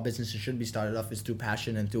maybe all businesses should be started off, is through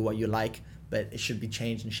passion and through what you like. But it should be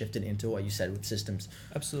changed and shifted into what you said with systems.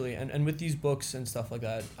 Absolutely, and with these books and stuff like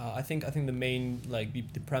that, I think the main like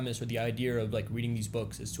the premise or the idea of like reading these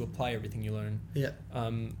books is to apply everything you learn. Yeah.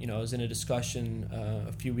 You know, I was in a discussion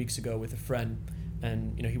a few weeks ago with a friend,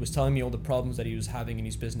 and you know he was telling me all the problems that he was having in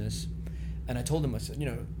his business, and I told him, I said, you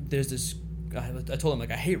know, there's this. I told him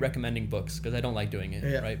like I hate recommending books because I don't like doing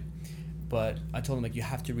it, right? But I told him like you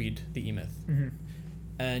have to read The E-Myth,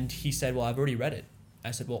 and he said, well, I've already read it. I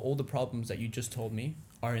said, well, all the problems that you just told me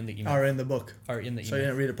are in the E-Myth. Are in the book. Are in the E-Myth. So you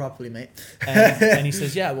didn't read it properly, mate. And he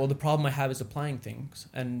says, yeah, well, the problem I have is applying things.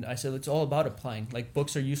 And I said, it's all about applying. Like,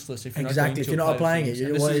 books are useless if you're not going to if you're not applying it.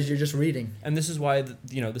 You're just reading. And this is why,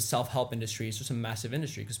 the self-help industry is just a massive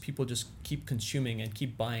industry, because people just keep consuming and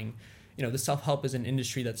keep buying. You know, the self-help is an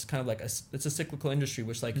industry that's kind of like it's a cyclical industry,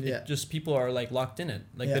 which like it just people are like locked in it.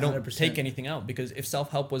 Like they don't 100%. Take anything out, because if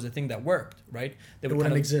self-help was a thing that worked, right, it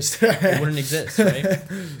wouldn't exist. It wouldn't exist, right?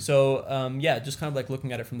 So just kind of like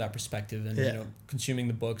looking at it from that perspective, and you know, consuming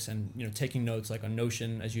the books and, you know, taking notes like on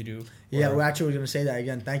Notion as you do. We're actually going to say that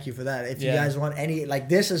again. Thank you for that. If you guys want any, like,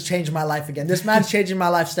 this has changed my life again. This man's changing my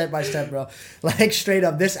life step by step, bro. Like, straight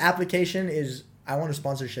up, this application is. I want a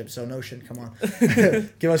sponsorship, so Notion, come on.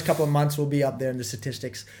 Give us a couple of months, we'll be up there in the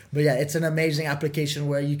statistics. But yeah, it's an amazing application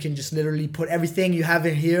where you can just literally put everything you have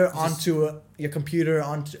in here onto your computer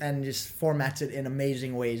and just format it in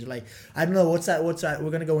amazing ways. Like, I don't know, what's that? We're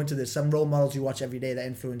going to go into this. Some role models you watch every day that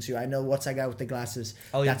influence you. I know, what's that guy with the glasses?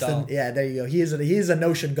 There you go. He is a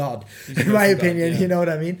Notion god, in my opinion. You know what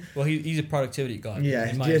I mean? Well, he's a productivity god.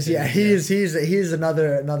 He's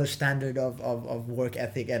another standard of work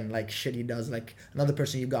ethic and like shit he does. Like, another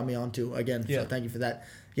person you got me onto again. So thank you for that.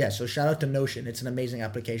 Yeah, so shout out to Notion. It's an amazing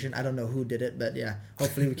application. I don't know who did it, but yeah,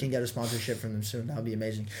 hopefully we can get a sponsorship from them soon. That would be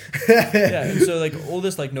amazing. So like all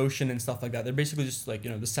this like Notion and stuff like that, they're basically just like, you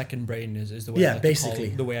know, the second brain is the way I like basically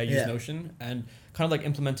the way I use Notion, and kind of like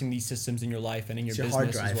implementing these systems in your life and in your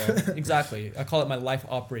business as well. Exactly. I call it my life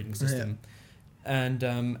operating system. And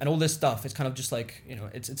all this stuff, it's kind of just like, you know,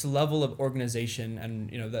 it's a level of organization,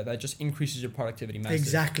 and you know that just increases your productivity massively.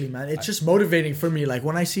 Exactly, man. It's just motivating for me. Like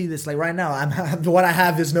when I see this, like right now, what I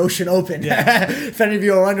have is Notion open. If any of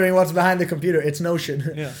you are wondering what's behind the computer, it's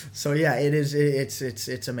Notion. Yeah. So yeah, it is.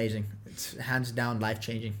 It's amazing. It's hands down life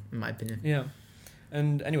changing, in my opinion. Yeah.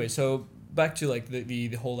 And anyway, so back to like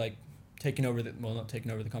the whole like taking over not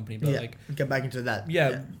taking over the company, but like get back into that.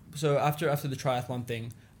 Yeah. So after the triathlon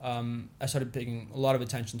thing. I started paying a lot of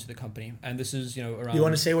attention to the company, and this is, you know, around. You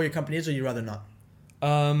want to say what your company is, or you rather not?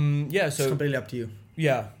 So it's completely up to you.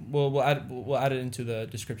 Yeah, we'll add it into the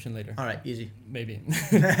description later. All right, easy. Maybe.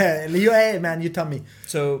 Hey, man, you tell me.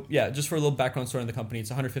 So yeah, just for a little background story on the company, it's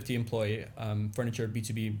 150 employee furniture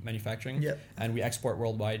B2B manufacturing. Yep. And we export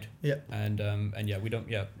worldwide. Yep. And yeah, we don't.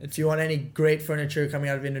 Yeah. If you want any great furniture coming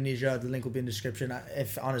out of Indonesia, the link will be in the description.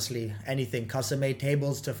 If honestly anything, custom made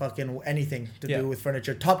tables to fucking anything to do with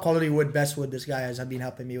furniture, top quality wood, best wood. This guy has been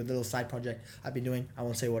helping me with a little side project I've been doing. I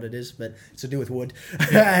won't say what it is, but it's to do with wood,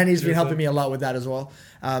 and he's been helping me a lot with that as well.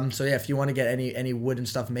 So yeah, if you want to get any wood and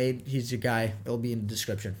stuff made, he's your guy. It'll be in the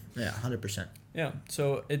description. Yeah, 100%. Yeah.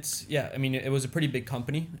 So I mean, it was a pretty big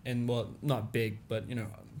company, and well, not big, but you know,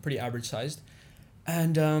 pretty average sized.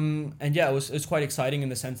 And yeah, it was quite exciting in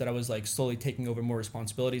the sense that I was like slowly taking over more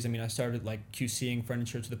responsibilities. I mean, I started like QCing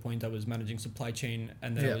furniture to the point I was managing supply chain,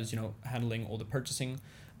 and then I was, handling all the purchasing,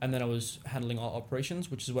 and then I was handling all operations,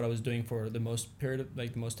 which is what I was doing for the most period of,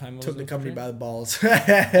 like the most time. Took the company by the balls.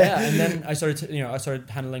 Yeah, and then I started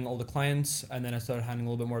handling all the clients, and then I started handling a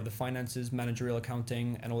little bit more of the finances, managerial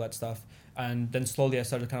accounting, and all that stuff. And then slowly I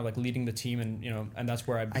started kind of like leading the team, and that's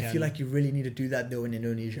where I began. I feel like you really need to do that though in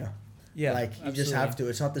Indonesia. Yeah, like you just have to.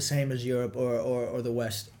 It's not the same as Europe or the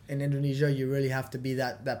West. In Indonesia, you really have to be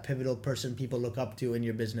that pivotal person people look up to in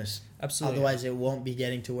your business. Absolutely. Otherwise, it won't be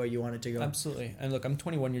getting to where you want it to go. Absolutely. And look, I'm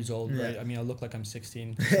 21 years old, right? I mean, I look like I'm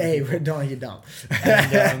 16. Hey, you don't.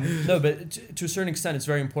 And, no, but to a certain extent, it's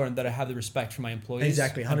very important that I have the respect for my employees.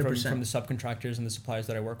 Exactly, 100%. From the subcontractors and the suppliers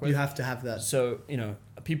that I work with. You have to have that. So,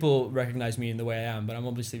 people recognize me in the way I am, but I'm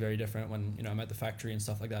obviously very different when, I'm at the factory and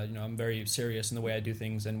stuff like that. I'm very serious in the way I do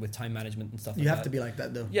things and with time management and stuff like that. You have to be like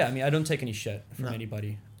that though. Yeah, I mean, I don't take any shit from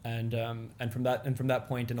anybody. And from that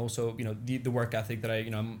point, and also the work ethic that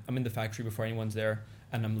I'm in the factory before anyone's there,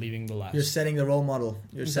 and I'm leaving the last. You're setting the role model.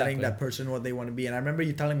 You're Exactly. setting that person what they want to be. And I remember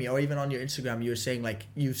you telling me, or even on your Instagram, you were saying like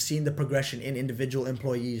you've seen the progression in individual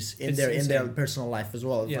employees in their personal life as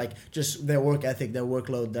well. Yeah. Like just their work ethic, their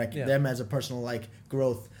workload, like them as a personal like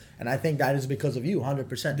growth. And I think that is because of you,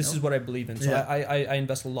 100%. This is what I believe in. So I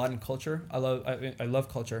invest a lot in culture. I love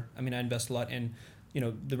culture. I mean, I invest a lot in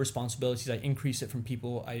the responsibilities. I increase it from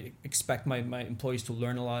people. I expect my employees to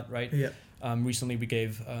learn a lot, right? Yeah. Recently we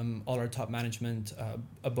gave all our top management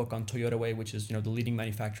a book on Toyota Way, which is the leading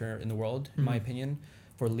manufacturer in the world, in my opinion,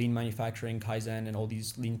 for lean manufacturing, Kaizen, and all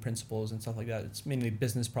these lean principles and stuff like that. It's mainly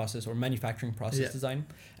business process or manufacturing process design,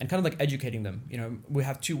 and kind of like educating them. We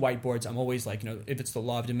have 2 whiteboards. I'm always like, if it's the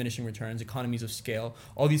law of diminishing returns, economies of scale,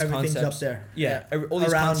 all these Everything's concepts up there. all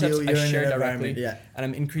these around concepts you, I share directly, and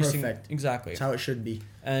I'm increasing. Perfect. Exactly. That's how it should be.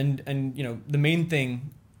 And the main thing,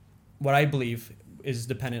 what I believe is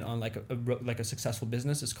dependent on like a successful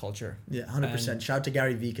business is culture. Yeah, 100%. Shout out to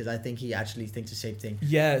Gary Vee because I think he actually thinks the same thing.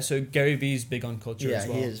 Yeah, so Gary Vee is big on culture as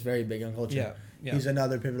well. Yeah, he is very big on culture. Yeah. He's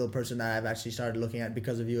another pivotal person that I've actually started looking at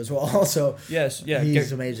because of you as well. Also, yes, yeah,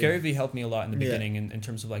 he's amazing. Gary Vee helped me a lot in the beginning in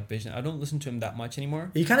terms of like vision. I don't listen to him that much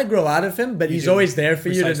anymore. You kind of grow out of him, but he's always there for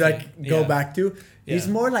you to like go back to. Yeah. He's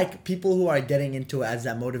more like people who are getting into it as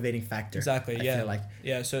that motivating factor. Exactly. I feel like.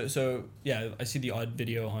 Yeah. So yeah, I see the odd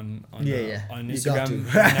video on You Instagram. got to.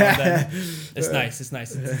 Now and then. It's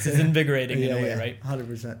nice. It's invigorating in a way, right?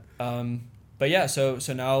 100%. But yeah, so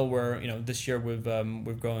now we're this year we've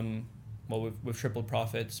grown. Well, we've tripled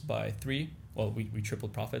profits by 3. Well, we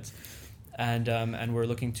tripled profits, and we're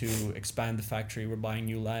looking to expand the factory. We're buying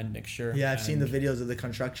new land next year. Yeah, I've seen the videos of the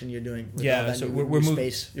construction you're doing. With all that so new we're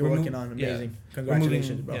space you're working on. Amazing.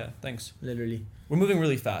 Congratulations, bro. Yeah, thanks. Literally. We're moving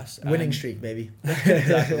really fast. Winning streak, baby.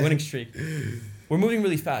 Exactly, winning streak. We're moving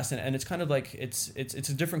really fast, and it's kind of like it's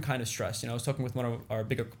a different kind of stress. I was talking with one of our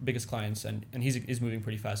biggest clients, and he's moving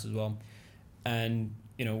pretty fast as well, and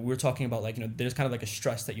we're talking about like there's kind of like a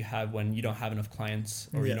stress that you have when you don't have enough clients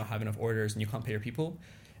or you don't have enough orders and you can't pay your people,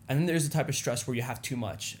 and then there's the type of stress where you have too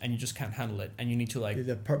much and you just can't handle it, and you need to like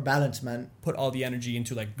the balance, man. Put all the energy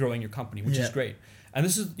into like growing your company, which is great. And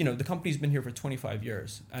this is the company's been here for 25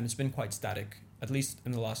 years and it's been quite static, at least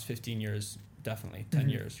in the last 15 years, definitely 10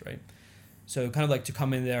 years, right? So kind of like to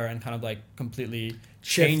come in there and kind of like completely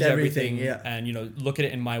change everything and look at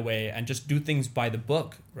it in my way and just do things by the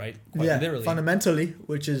book, right? Quite literally. Fundamentally,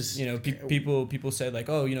 which is people say like,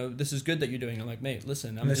 oh, this is good that you're doing. I'm like, mate,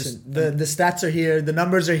 listen, the stats are here, the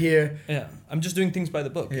numbers are here. Yeah, I'm just doing things by the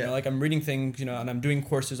book. Like I'm reading things, and I'm doing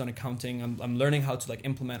courses on accounting. I'm learning how to like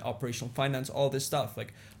implement operational finance, all this stuff.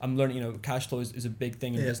 Like I'm learning, cash flow is a big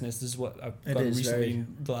thing in business. This is what I've gotten recently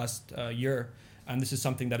in the last year. And this is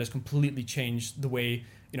something that has completely changed the way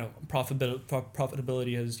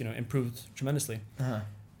profitability has improved tremendously.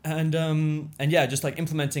 And yeah, just like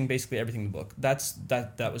implementing basically everything in the book.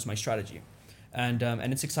 That was my strategy, and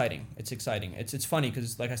it's exciting. It's funny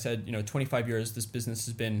because like I said, 25 years this business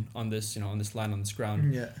has been on this on this land, on this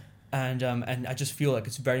ground. Yeah. And I just feel like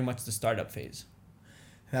it's very much the startup phase.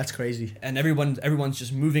 That's crazy. And everyone's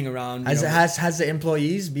just moving around. Has the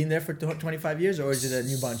employees been there for 25 years, or is it a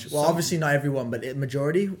new bunch? Well, obviously not everyone, but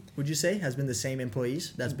majority, would you say, has been the same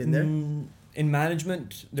employees that's been there? In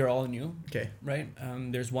management, they're all new. Okay. Right.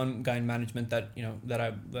 There's one guy in management that that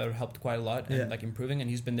I've helped quite a lot and like improving, and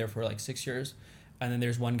he's been there for like 6 years. And then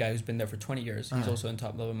there's one guy who's been there for 20 years. He's also in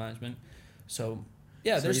top level management. So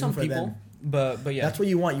yeah, there's some people. But yeah, that's what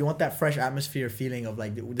you want. You want that fresh atmosphere feeling of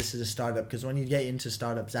like this is a startup, because when you get into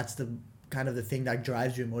startups, that's kind of the thing that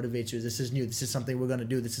drives you and motivates you. This is new. This is something we're going to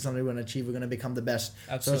do. This is something we're going to achieve. We're going to become the best.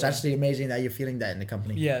 Absolutely. So it's actually amazing that you're feeling that in the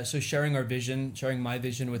company. Yeah, so sharing our vision, sharing my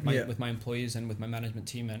vision with my employees and with my management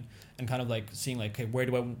team, and kind of like seeing like, okay, where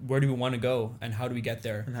do we want to go, and how do we get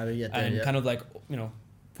there, And how do you get there? and kind of like, you know,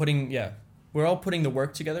 we're all putting the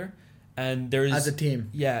work together, and there's as a team.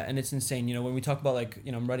 Yeah, and it's insane. You know, when we talk about like,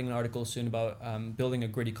 you know, I'm writing an article soon about building a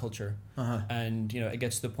gritty culture, and you know, it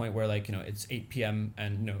gets to the point where like, you know, it's 8 p.m.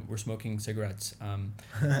 and you know, we're smoking cigarettes.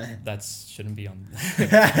 That shouldn't be on.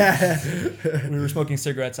 We were smoking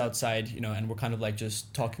cigarettes outside, you know, and we're kind of like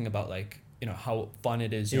just talking about like, you know, how fun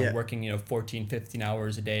it is, you know, working, you know, 14, 15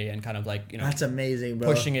 hours a day, and kind of like, you know, that's amazing,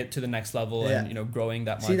 bro. Pushing it to the next level, and you know, growing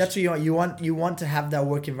that much. See, that's what you want to have that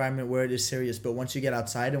work environment where it is serious, but once you get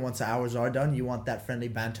outside and once the hours are done, you want that friendly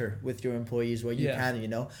banter with your employees where you can, you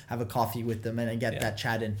know, have a coffee with them and get that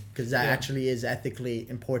chat in, because that actually is ethically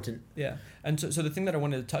important. Yeah. And so the thing that I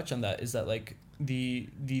wanted to touch on that is that like the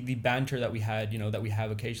banter that we had, you know, that we have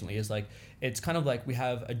occasionally is like, it's kind of like we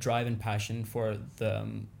have a drive and passion for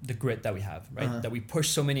the grit that we have, right? That we push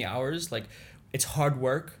so many hours, like it's hard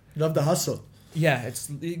work. Love the hustle. Yeah, it's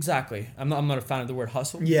exactly. I'm not a fan of the word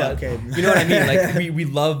hustle. Yeah, but okay. You know what I mean? Like we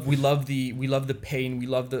love the pain, we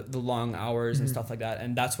love the long hours and stuff like that,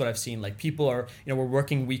 and that's what I've seen. Like people are, you know, we're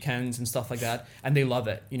working weekends and stuff like that, and they love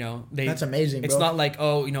it. You know, that's amazing. It's bro. not like,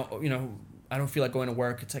 oh, you know, I don't feel like going to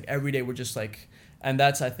work. It's like every day we're just like. And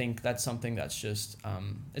I think that's something that's just,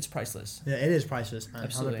 it's priceless. Yeah, it is priceless, man.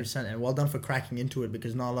 Absolutely. 100%. And well done for cracking into it,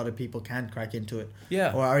 because not a lot of people can crack into it.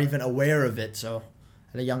 Yeah. Or are even aware of it. So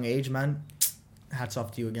at a young age, man, hats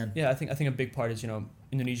off to you again. Yeah, I think a big part is, you know,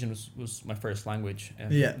 Indonesian was my first language.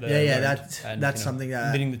 That's you know, something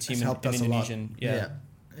that leading the team has helped in us Indonesian. a lot.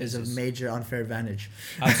 Is a major unfair advantage.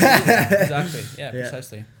 Absolutely. Exactly. Yeah,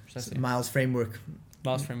 precisely. Miles Framework.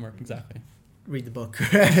 Exactly. Read the book.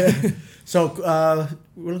 So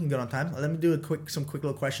we're looking good on time. Let me do some quick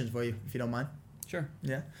little questions for you, if you don't mind. Sure.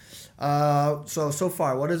 Yeah. So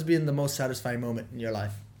far, what has been the most satisfying moment in your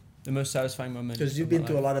life? The most satisfying moment. Because you've been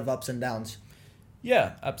through a lot of ups and downs.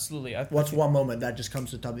 Yeah, absolutely. What's one moment that just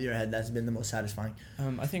comes to the top of your head that's been the most satisfying?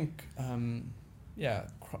 I think,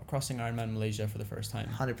 crossing Ironman Malaysia for the first time.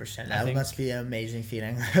 100%. That must be an amazing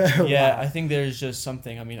feeling. Yeah, wow. I think there's just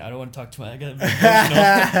something. I mean, I don't want to talk too much. I get a bit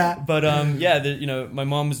emotional. But you know, my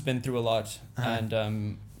mom has been through a lot,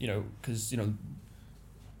 and you know, because you know,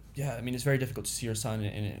 yeah, I mean, it's very difficult to see your son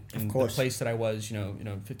in the place that I was. You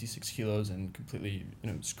know, 56 kilos and completely,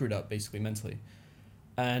 you know, screwed up basically mentally,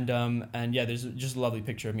 and yeah, there's just a lovely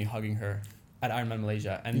picture of me hugging her at Ironman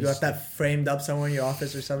Malaysia, and you got that framed up somewhere in your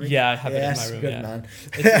office or something. Yeah, I have it in my room. Good, man.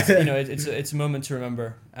 It's you know, it's a moment to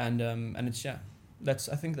remember, and it's I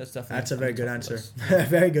think that's definitely. That's a very good answer.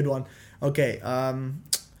 Very good one. Okay,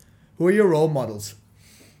 who are your role models?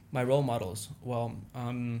 My role models. Well,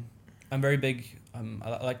 I'm very big.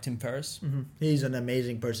 I like Tim Ferriss. Mm-hmm. He's an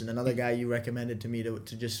amazing person. Another guy you recommended to me to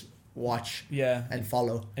just watch and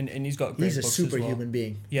follow. And he's got great books a superhuman as well.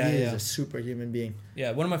 being. Yeah, he is a superhuman being.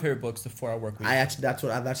 Yeah, one of my favorite books, The 4 Hour Work Week.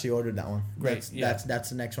 I've actually ordered that one. Great. That's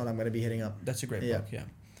the next one I'm going to be hitting up. That's a great book. Yeah.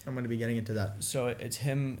 I'm going to be getting into that. So it's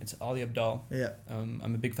him. It's Ali Abdaal. Yeah. I'm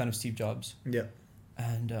a big fan of Steve Jobs. Yeah.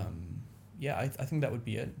 And I think that would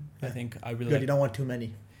be it. Yeah. I think I really. Good. You don't want too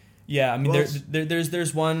many. Yeah, I mean,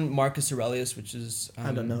 there's one, Marcus Aurelius, which is...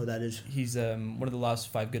 I don't know who that is. He's one of the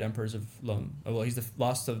last 5 good emperors of Rome. Well, he's the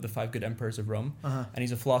last of the 5 good emperors of Rome. And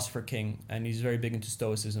he's a philosopher king, and he's very big into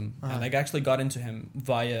Stoicism. And I actually got into him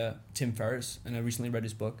via Tim Ferriss, and I recently read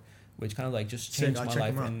his book, which kind of like just changed my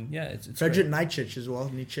life. And yeah, it's Friedrich Nietzsche as well.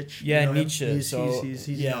 Nietzsche. Yeah, Nietzsche. He's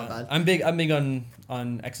not bad. I'm big on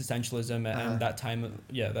existentialism and that time,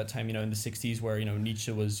 you know, in the 60s where, you know,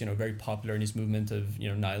 Nietzsche was, you know, very popular in his movement of, you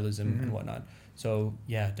know, nihilism and whatnot. So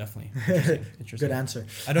yeah, definitely. Interesting. Good answer.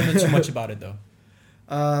 I don't know too much about it though.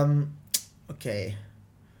 Okay.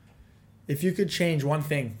 If you could change one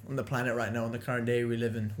thing on the planet right now, in the current day we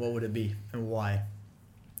live in, what would it be and why?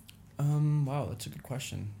 Wow, that's a good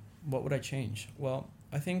question. What would I change? Well,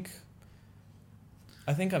 I think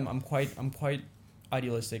I'm quite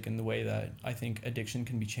idealistic in the way that I think addiction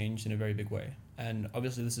can be changed in a very big way. And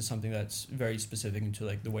obviously this is something that's very specific into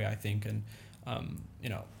like the way I think, and you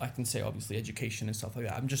know, I can say obviously education and stuff like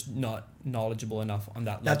that. I'm just not knowledgeable enough on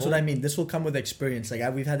that level. That's what I mean. This will come with experience.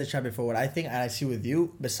 Like we've had this chat before. What I think and I see with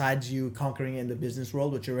you, besides you conquering in the business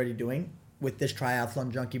world, which you're already doing, with this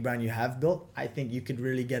Triathlon Junkie brand you have built, I think you could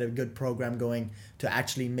really get a good program going to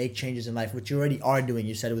actually make changes in life, which you already are doing,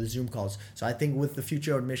 you said, with Zoom calls. So I think with the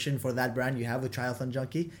future mission for that brand you have with Triathlon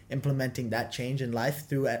Junkie, implementing that change in life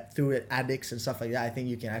through addicts and stuff like that, I think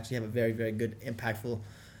you can actually have a very, very good, impactful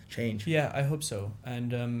change. Yeah, I hope so.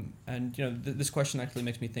 And you know, this question actually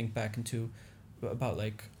makes me think back into about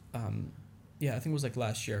like yeah, I think it was like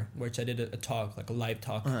last year, which I did a talk, like a live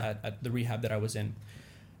talk at the rehab that I was in.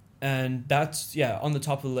 And that's, yeah, on the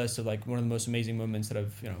top of the list of like one of the most amazing moments that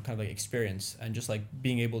I've, you know, kind of like experienced. And just like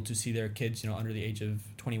being able to see their kids, you know, under the age of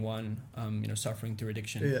 21, you know, suffering through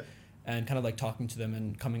addiction. Yeah. And kind of like talking to them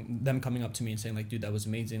and coming up to me and saying like, dude, that was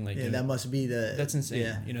amazing. Like, Yeah, you know, that must be that's insane.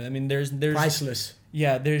 Yeah. You know, I mean, there's priceless.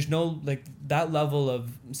 Yeah, there's no, like, that level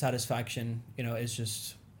of satisfaction, you know, is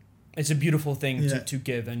just, it's a beautiful thing to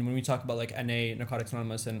give. And when we talk about like NA, Narcotics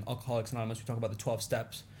Anonymous, and Alcoholics Anonymous, we talk about the 12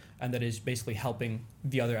 steps, and that is basically helping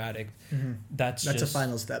the other addict. Mm-hmm. That's a just,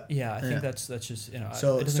 final step. Yeah, I think that's just, you know,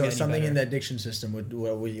 so it doesn't get any something better. in the addiction system what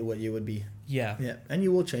you would be. Yeah. Yeah, and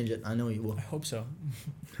you will change it. I know you will. I hope so.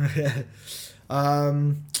 If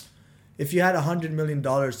you had $100 million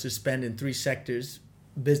to spend in 3 sectors,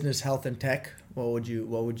 business, health, and tech, what would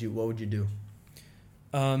you do?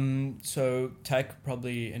 So tech,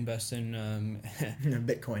 probably invest in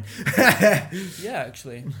Bitcoin. yeah,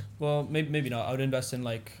 actually. Well, maybe not. I would invest in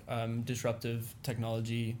like disruptive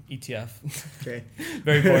technology ETF. Okay.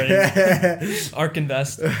 Very boring. ARK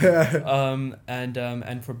Invest.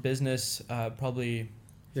 And for business, probably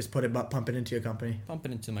just pump it into your company. Pump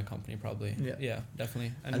it into my company, probably. Yeah,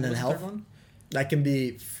 definitely. And then what's health. The third one? That can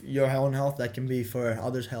be your own health. That can be for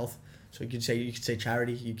others' health. So you could say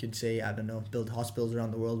charity. You could say, I don't know, build hospitals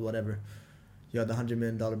around the world, whatever. You have the $100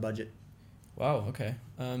 million budget. Wow. Okay.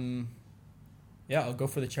 Yeah, I'll go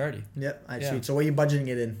for the charity. Yep. Sweet. So what are you budgeting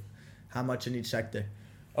it in? How much in each sector?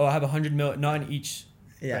 Oh, I have 100 million, not in each.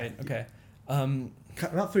 Yeah. Right. Okay.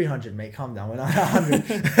 Not 300, mate. Calm down. We're not 100.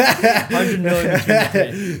 100 million between the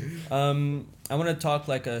three. I want to talk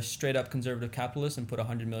like a straight up conservative capitalist and put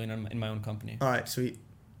 100 million in my own company. All right, sweet.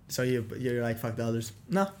 So you're like, fuck the others.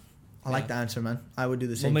 No, I like the answer, man. I would do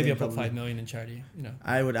the same thing. Well, maybe I'll put 5 million in charity, you know.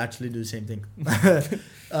 I would actually do the same thing.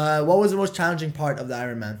 What was the most challenging part of the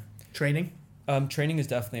Ironman? Training? Training is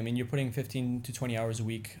definitely, I mean, you're putting 15 to 20 hours a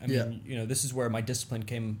week. I mean, you know, this is where my discipline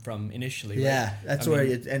came from initially. Yeah, right? that's where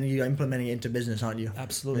you're implementing it into business, aren't you?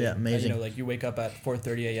 Absolutely. Yeah, amazing. And, you know, like you wake up at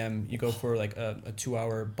 4:30 a.m., you go for like a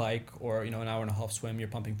 2-hour bike or, you know, an hour and a half swim. You're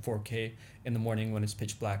pumping 4K in the morning when it's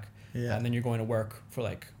pitch black. Yeah. And then you're going to work for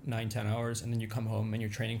like 9-10 hours, and then you come home and you're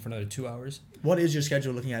training for another 2 hours. What is your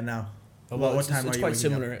schedule looking at now? Well, what time it's are you quite waking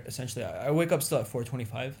similar, up? essentially. I wake up still at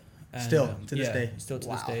 4:25. Still to this day. Still to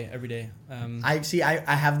this day, every day.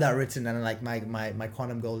 I have that written and like my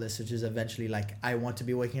quantum goal list, which is eventually like I want to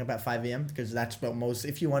be waking up at 5 a.m. because that's what most,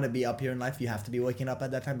 if you want to be up here in life, you have to be waking up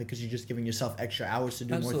at that time because you're just giving yourself extra hours to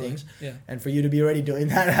do more things. Yeah. And for you to be already doing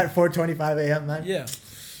that at 4:25 a.m., man. Yeah.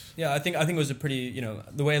 Yeah, I think it was a pretty, you know,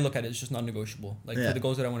 the way I look at it is just non-negotiable. Like for the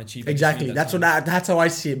goals that I want to achieve. Exactly. That's how I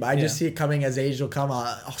see it. But I just see it coming as age will come.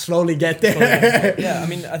 I'll slowly get there. Yeah, I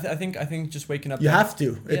mean, I think just waking up. You have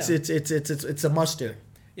to. It's a must.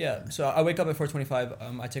 Yeah. So I wake up at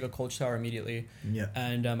 4:25. I take a cold shower immediately. Yeah.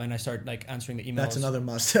 And I start like answering the emails. That's another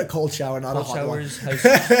must. Cold shower, not cold a hot showers.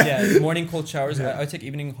 one. Morning cold showers. I take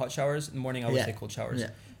evening hot showers. In the morning I always take cold showers. Yeah.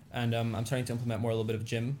 And I'm starting to implement more a little bit of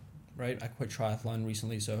gym. Right. I quit triathlon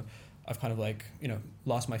recently, so I've kind of like, you know,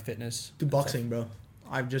 lost my fitness. Do boxing, bro.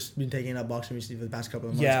 I've just been taking up boxing recently for the past couple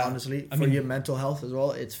of months. Yeah, honestly, for your mental health as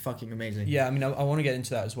well, it's fucking amazing. Yeah, I mean, I want to get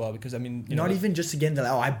into that as well because I mean, you not know, even just to get into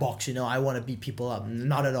like, I box, you know, I want to beat people up.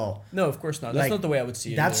 Not at all. No, of course not. That's like, not the way I would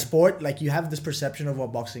see it. That either. sport, like you have this perception of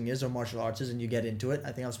what boxing is or martial arts is, and you get into it.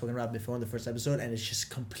 I think I've spoken about it before in the first episode, and it's just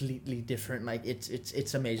completely different. Like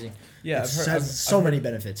it's amazing. Yeah, it has so many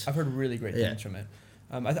benefits. I've heard really great things from it.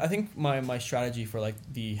 I think my strategy for like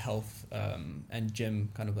the health and gym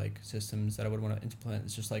kind of like systems that I would want to implement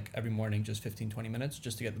is just like every morning just 15-20 minutes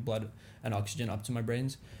just to get the blood and oxygen up to my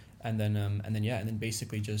brains, and then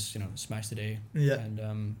basically just, you know, smash the day.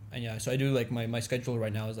 And yeah, so I do like my schedule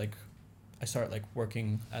right now is like I start like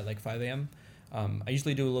working at like 5 a.m. I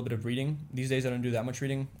usually do a little bit of reading. These days I don't do that much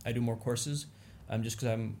reading. I do more courses just because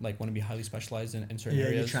I'm like want to be highly specialized in certain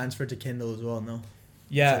areas. Yeah, you transfer to Kindle as well, no?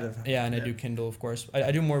 Yeah, I do Kindle, of course.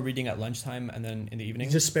 I do more reading at lunchtime and then in the evening.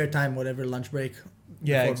 Just spare time, whatever lunch break.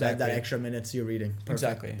 Yeah, exactly. That extra minutes you're reading.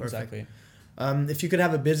 Perfect. Exactly. If you could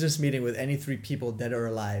have a business meeting with any 3 people, dead or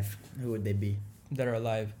alive, who would they be? Dead or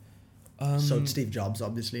alive? So Steve Jobs,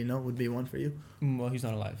 obviously, no, would be one for you. Well, he's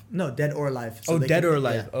not alive. No, dead or alive. So dead or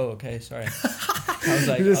alive. Yeah. Oh, okay, sorry. I was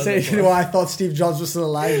like, I thought Steve Jobs was still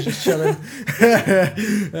alive, just chilling.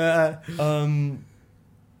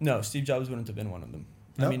 No, Steve Jobs wouldn't have been one of them.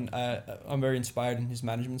 No? I mean, I'm very inspired in his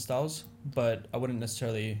management styles, but I wouldn't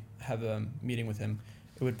necessarily have a meeting with him.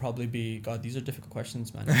 it would probably be, God, these are difficult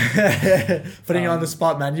questions, man. Putting you on the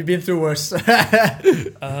spot, man. You've been through worse.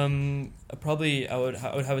 Probably I would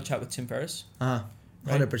have a chat with Tim Ferriss.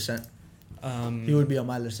 100%. He would be on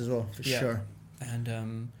my list as well, for sure.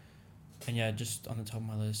 And yeah, just on the top of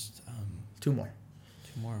my list. Two more.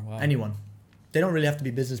 Wow. Anyone. They don't really have to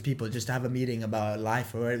be business people. Just to have a meeting about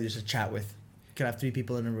life or whatever, just a chat with. You could have 3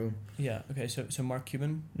 people in a room. Yeah. Okay. So Mark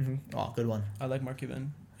Cuban. Mm-hmm. Oh, good one. I like Mark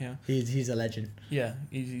Cuban. Yeah. He's a legend. Yeah.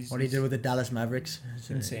 He's what he did with the Dallas Mavericks.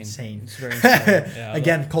 Insane. It's very insane. Yeah,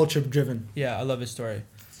 again, culture driven. Yeah, I love his story.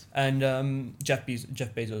 And Jeff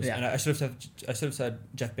Bezos. Yeah. And I should have said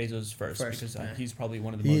Jeff Bezos first because he's probably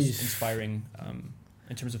one of the most inspiring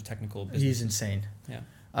in terms of technical business. He's insane. Yeah.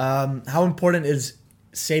 How important is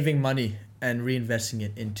saving money and reinvesting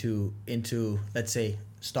it into let's say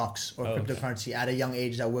stocks or cryptocurrency at a young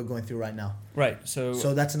age that we're going through right now? Right. So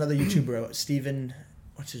that's another YouTuber, Steven.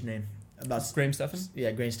 What's his name? About Graham Stephan.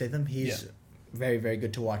 Yeah, Graham Stephan. He's very, very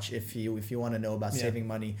good to watch if you want to know about saving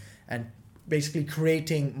money and basically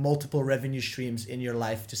creating multiple revenue streams in your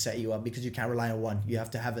life to set you up, because you can't rely on one. You have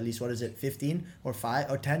to have at least, 15 or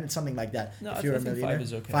 5 or 10, something like that. No, if you're I think 5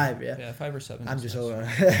 is okay. 5, yeah. Yeah, 5 or 7. I'm just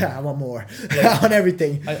I want more on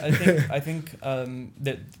everything. I think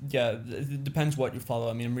that it depends what you follow.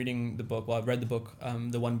 I mean, I'm reading the book. Well, I've read the book,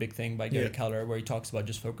 The One Big Thing by Gary Keller, where he talks about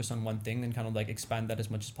just focus on one thing and kind of like expand that as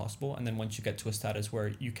much as possible. And then once you get to a status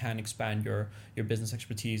where you can expand your business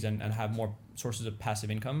expertise and have more sources of passive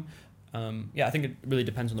income. I think it really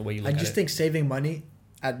depends on the way you look at it. I just think saving money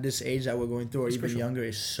at this age that we're going through, or it's even crucial. Younger,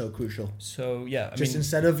 is so crucial. So I mean,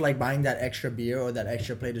 instead of like buying that extra beer or that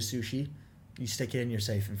extra plate of sushi, you stick it in your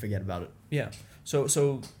safe and forget about it. Yeah.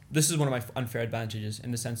 So this is one of my unfair advantages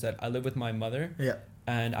in the sense that I live with my mother. Yeah.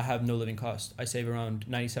 And I have no living cost. I save around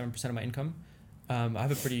 97% of my income. I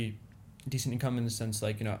have a pretty decent income in the sense,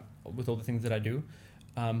 like, with all the things that I do.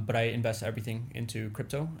 But I invest everything into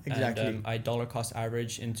crypto. Exactly. And I dollar cost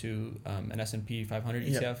average into an S&P 500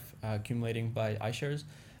 ETF, accumulating by iShares.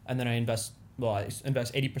 And then I invest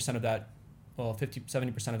 80% of that,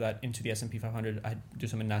 50-70% of that into the S&P 500. I do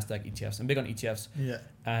some in NASDAQ ETFs. I'm big on ETFs. Yeah.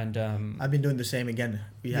 And I've been doing the same again.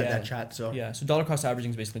 We had that chat. So dollar cost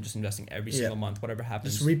averaging is basically just investing every single month, whatever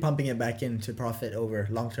happens. Just repumping it back into profit over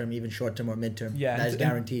long term, even short term or mid term. Yeah. That is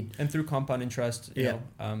guaranteed. And through compound interest, you know,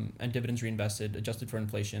 and dividends reinvested, adjusted for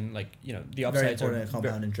inflation, like, the upsides very important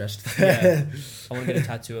compound interest. Yeah. I want to get a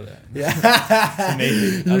tattoo of that. Yeah. It's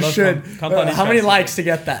amazing. You should. Compound how many likes to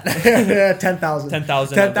get that? 10,000.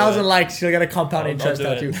 10,000 likes, you'll get a compound interest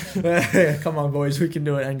tattoo. Come on, boys. We can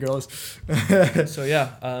do it, and girls. So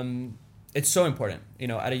it's so important,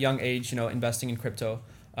 at a young age, investing in crypto.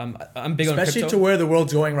 I'm big on crypto. Especially to where the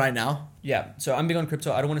world's going right now. Yeah. So I'm big on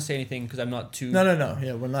crypto. I don't want to say anything because I'm not too. No.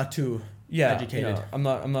 Yeah, we're not too educated. I'm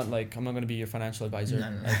not going to be your financial advisor.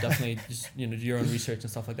 No. Definitely just do your own research and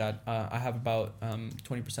stuff like that. I have about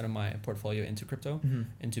 20% of my portfolio into crypto,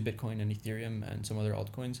 into Bitcoin and Ethereum and some other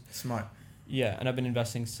altcoins. Smart. Yeah, and I've been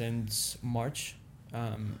investing since March.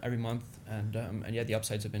 Every month, and the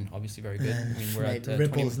upsides have been obviously very good. I mean, we're at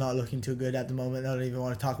Ripple's not looking too good at the moment. I don't even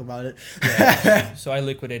want to talk about it. Yeah, so I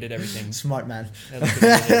liquidated everything. Smart man.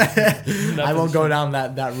 I won't go down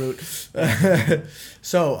that route.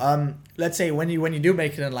 So let's say when you do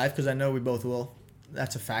make it in life, because I know we both will.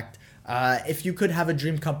 That's a fact. If you could have a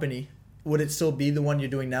dream company, would it still be the one you're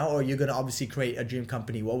doing now, or you're gonna obviously create a dream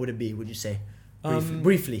company? What would it be? Would you say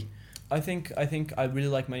briefly? I think I really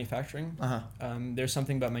like manufacturing. Uh-huh. There's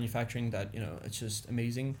something about manufacturing that it's just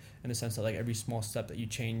amazing in the sense that like every small step that you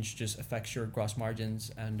change just affects your gross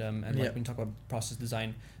margins and like when you talk about process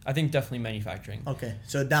design, I think definitely manufacturing. Okay,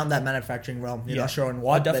 so down that manufacturing realm, you're not sure on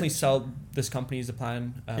what. I'll definitely sell this company is the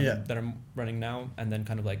plan that I'm running now, and then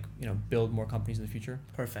kind of like build more companies in the future.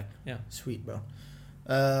 Perfect. Yeah. Sweet, bro.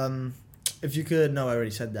 If you could, no, I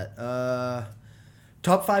already said that.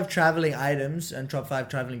 Top 5 traveling items and top 5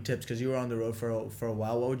 traveling tips, because you were on the road for a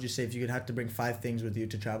while. What would you say if you could have to bring 5 things with you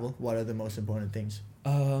to travel? What are the most important things?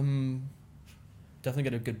 Definitely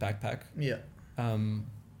get a good backpack. Yeah. Well,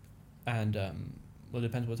 it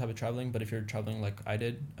depends what type of traveling, but if you're traveling like I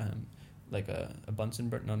did, like a Bunsen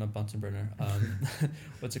burner, no, not Bunsen burner.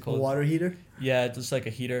 What's it called? A water heater? Yeah, just like a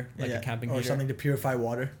heater, like a camping heater. Or something to purify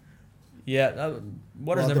water. Yeah,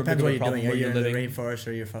 water's never depends been a what problem you're doing. where You're you're in living. the rainforest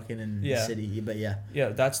or you're fucking in the city, but yeah. Yeah,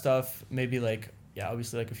 that stuff. Maybe like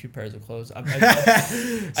obviously like a few pairs of clothes. I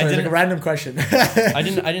didn't like a random question. I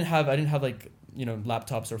didn't have like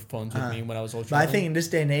laptops or phones with me when I was all traveling. But I think in this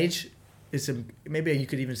day and age, maybe you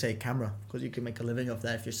could even say camera, because you can make a living off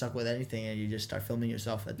that if you're stuck with anything and you just start filming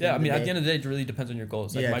yourself. At the end I of mean, the at the end of the day, it really depends on your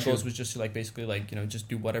goals. Like, Yeah, my true. goals was just to, like, basically, like, you know, just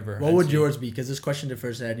do whatever. What and would see. yours be? Because this question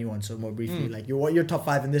differs to anyone. So more briefly, like what your top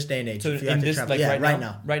 5 in this day and age? So if you in had to this, travel. like, right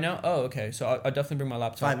now. Right now? Oh, okay. So I'll definitely bring my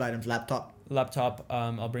laptop. 5 items. Laptop.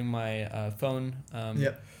 I'll bring my phone.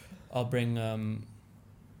 Yep. I'll bring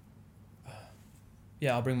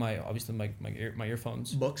I'll bring my obviously my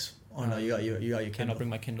earphones. Books. Oh no, you got your Kindle. And I'll bring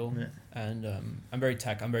my Kindle. Yeah. And I'm very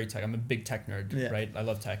tech. I'm a big tech nerd. Yeah. Right. I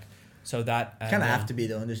love tech. So that Kind of have to be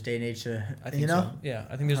though in this day and age. I think you know. so. Yeah.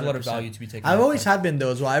 I think there's a lot of 100%. value to be taken. I've out always of had been though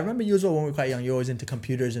as well. I remember you as well when we were quite young. You're always into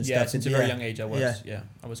computers and that. Yeah. stuff. Since a very young age, I was. Yeah. Yeah.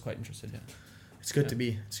 I was quite interested. Yeah. It's good Yeah. to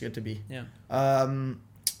be. It's good to be. Yeah.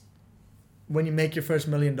 When you make your first $1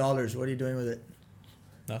 million, what are you doing with it?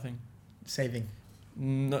 Nothing. Saving.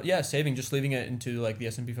 No, yeah, saving, just leaving it into like the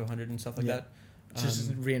S&P 500 and stuff like Yeah. that.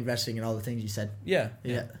 Just reinvesting in all the things you said. Yeah.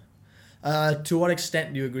 To what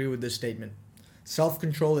extent do you agree with this statement?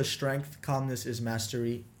 Self-control is strength. Calmness is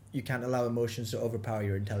mastery. You can't allow emotions to overpower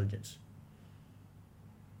your intelligence.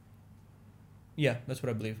 Yeah, that's what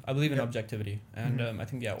I believe. I believe in Yep. objectivity. And Mhm. I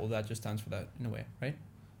think, all that just stands for that in a way, right?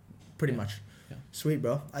 Pretty Yeah. much. Yeah. Sweet,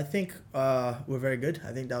 bro. I think we're very good.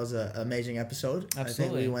 I think that was an amazing episode. I think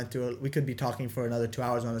Absolutely. we went through. We could be talking for another 2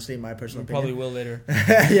 hours. Honestly, in my We personal probably opinion. will later.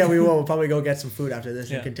 Yeah, we will. We'll probably go get some food after this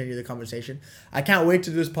Yeah. and continue the conversation. I can't wait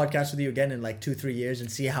to do this podcast with you again in like 2-3 years and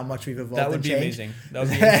see how much we've evolved. That would and be changed. amazing.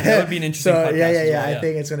 That would be an interesting So podcast. yeah. as well, I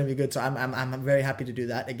think it's gonna be good. So I'm very happy to do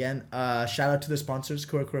that again. Shout out to the sponsors: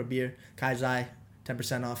 Kura Kura Beer, Kaizai,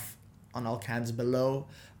 10% off on all cans below.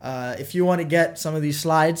 If you want to get some of these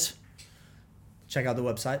slides, check out the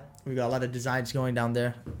website. We got a lot of designs going down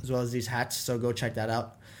there, as well as these hats. So go check that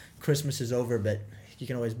out. Christmas is over, but you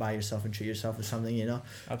can always buy yourself and treat yourself with something, you know.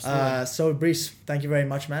 Absolutely. So Brees, thank you very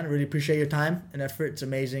much, man. Really appreciate your time and effort. It's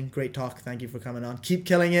amazing. Great talk. Thank you for coming on. Keep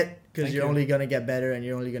killing it, because Thank you're you. only gonna get better and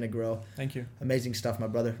you're only gonna grow. Thank you. Amazing stuff, my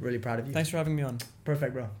brother. Really proud of you. Thanks for having me on.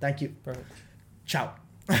 Perfect, bro. Thank you. Perfect. Ciao.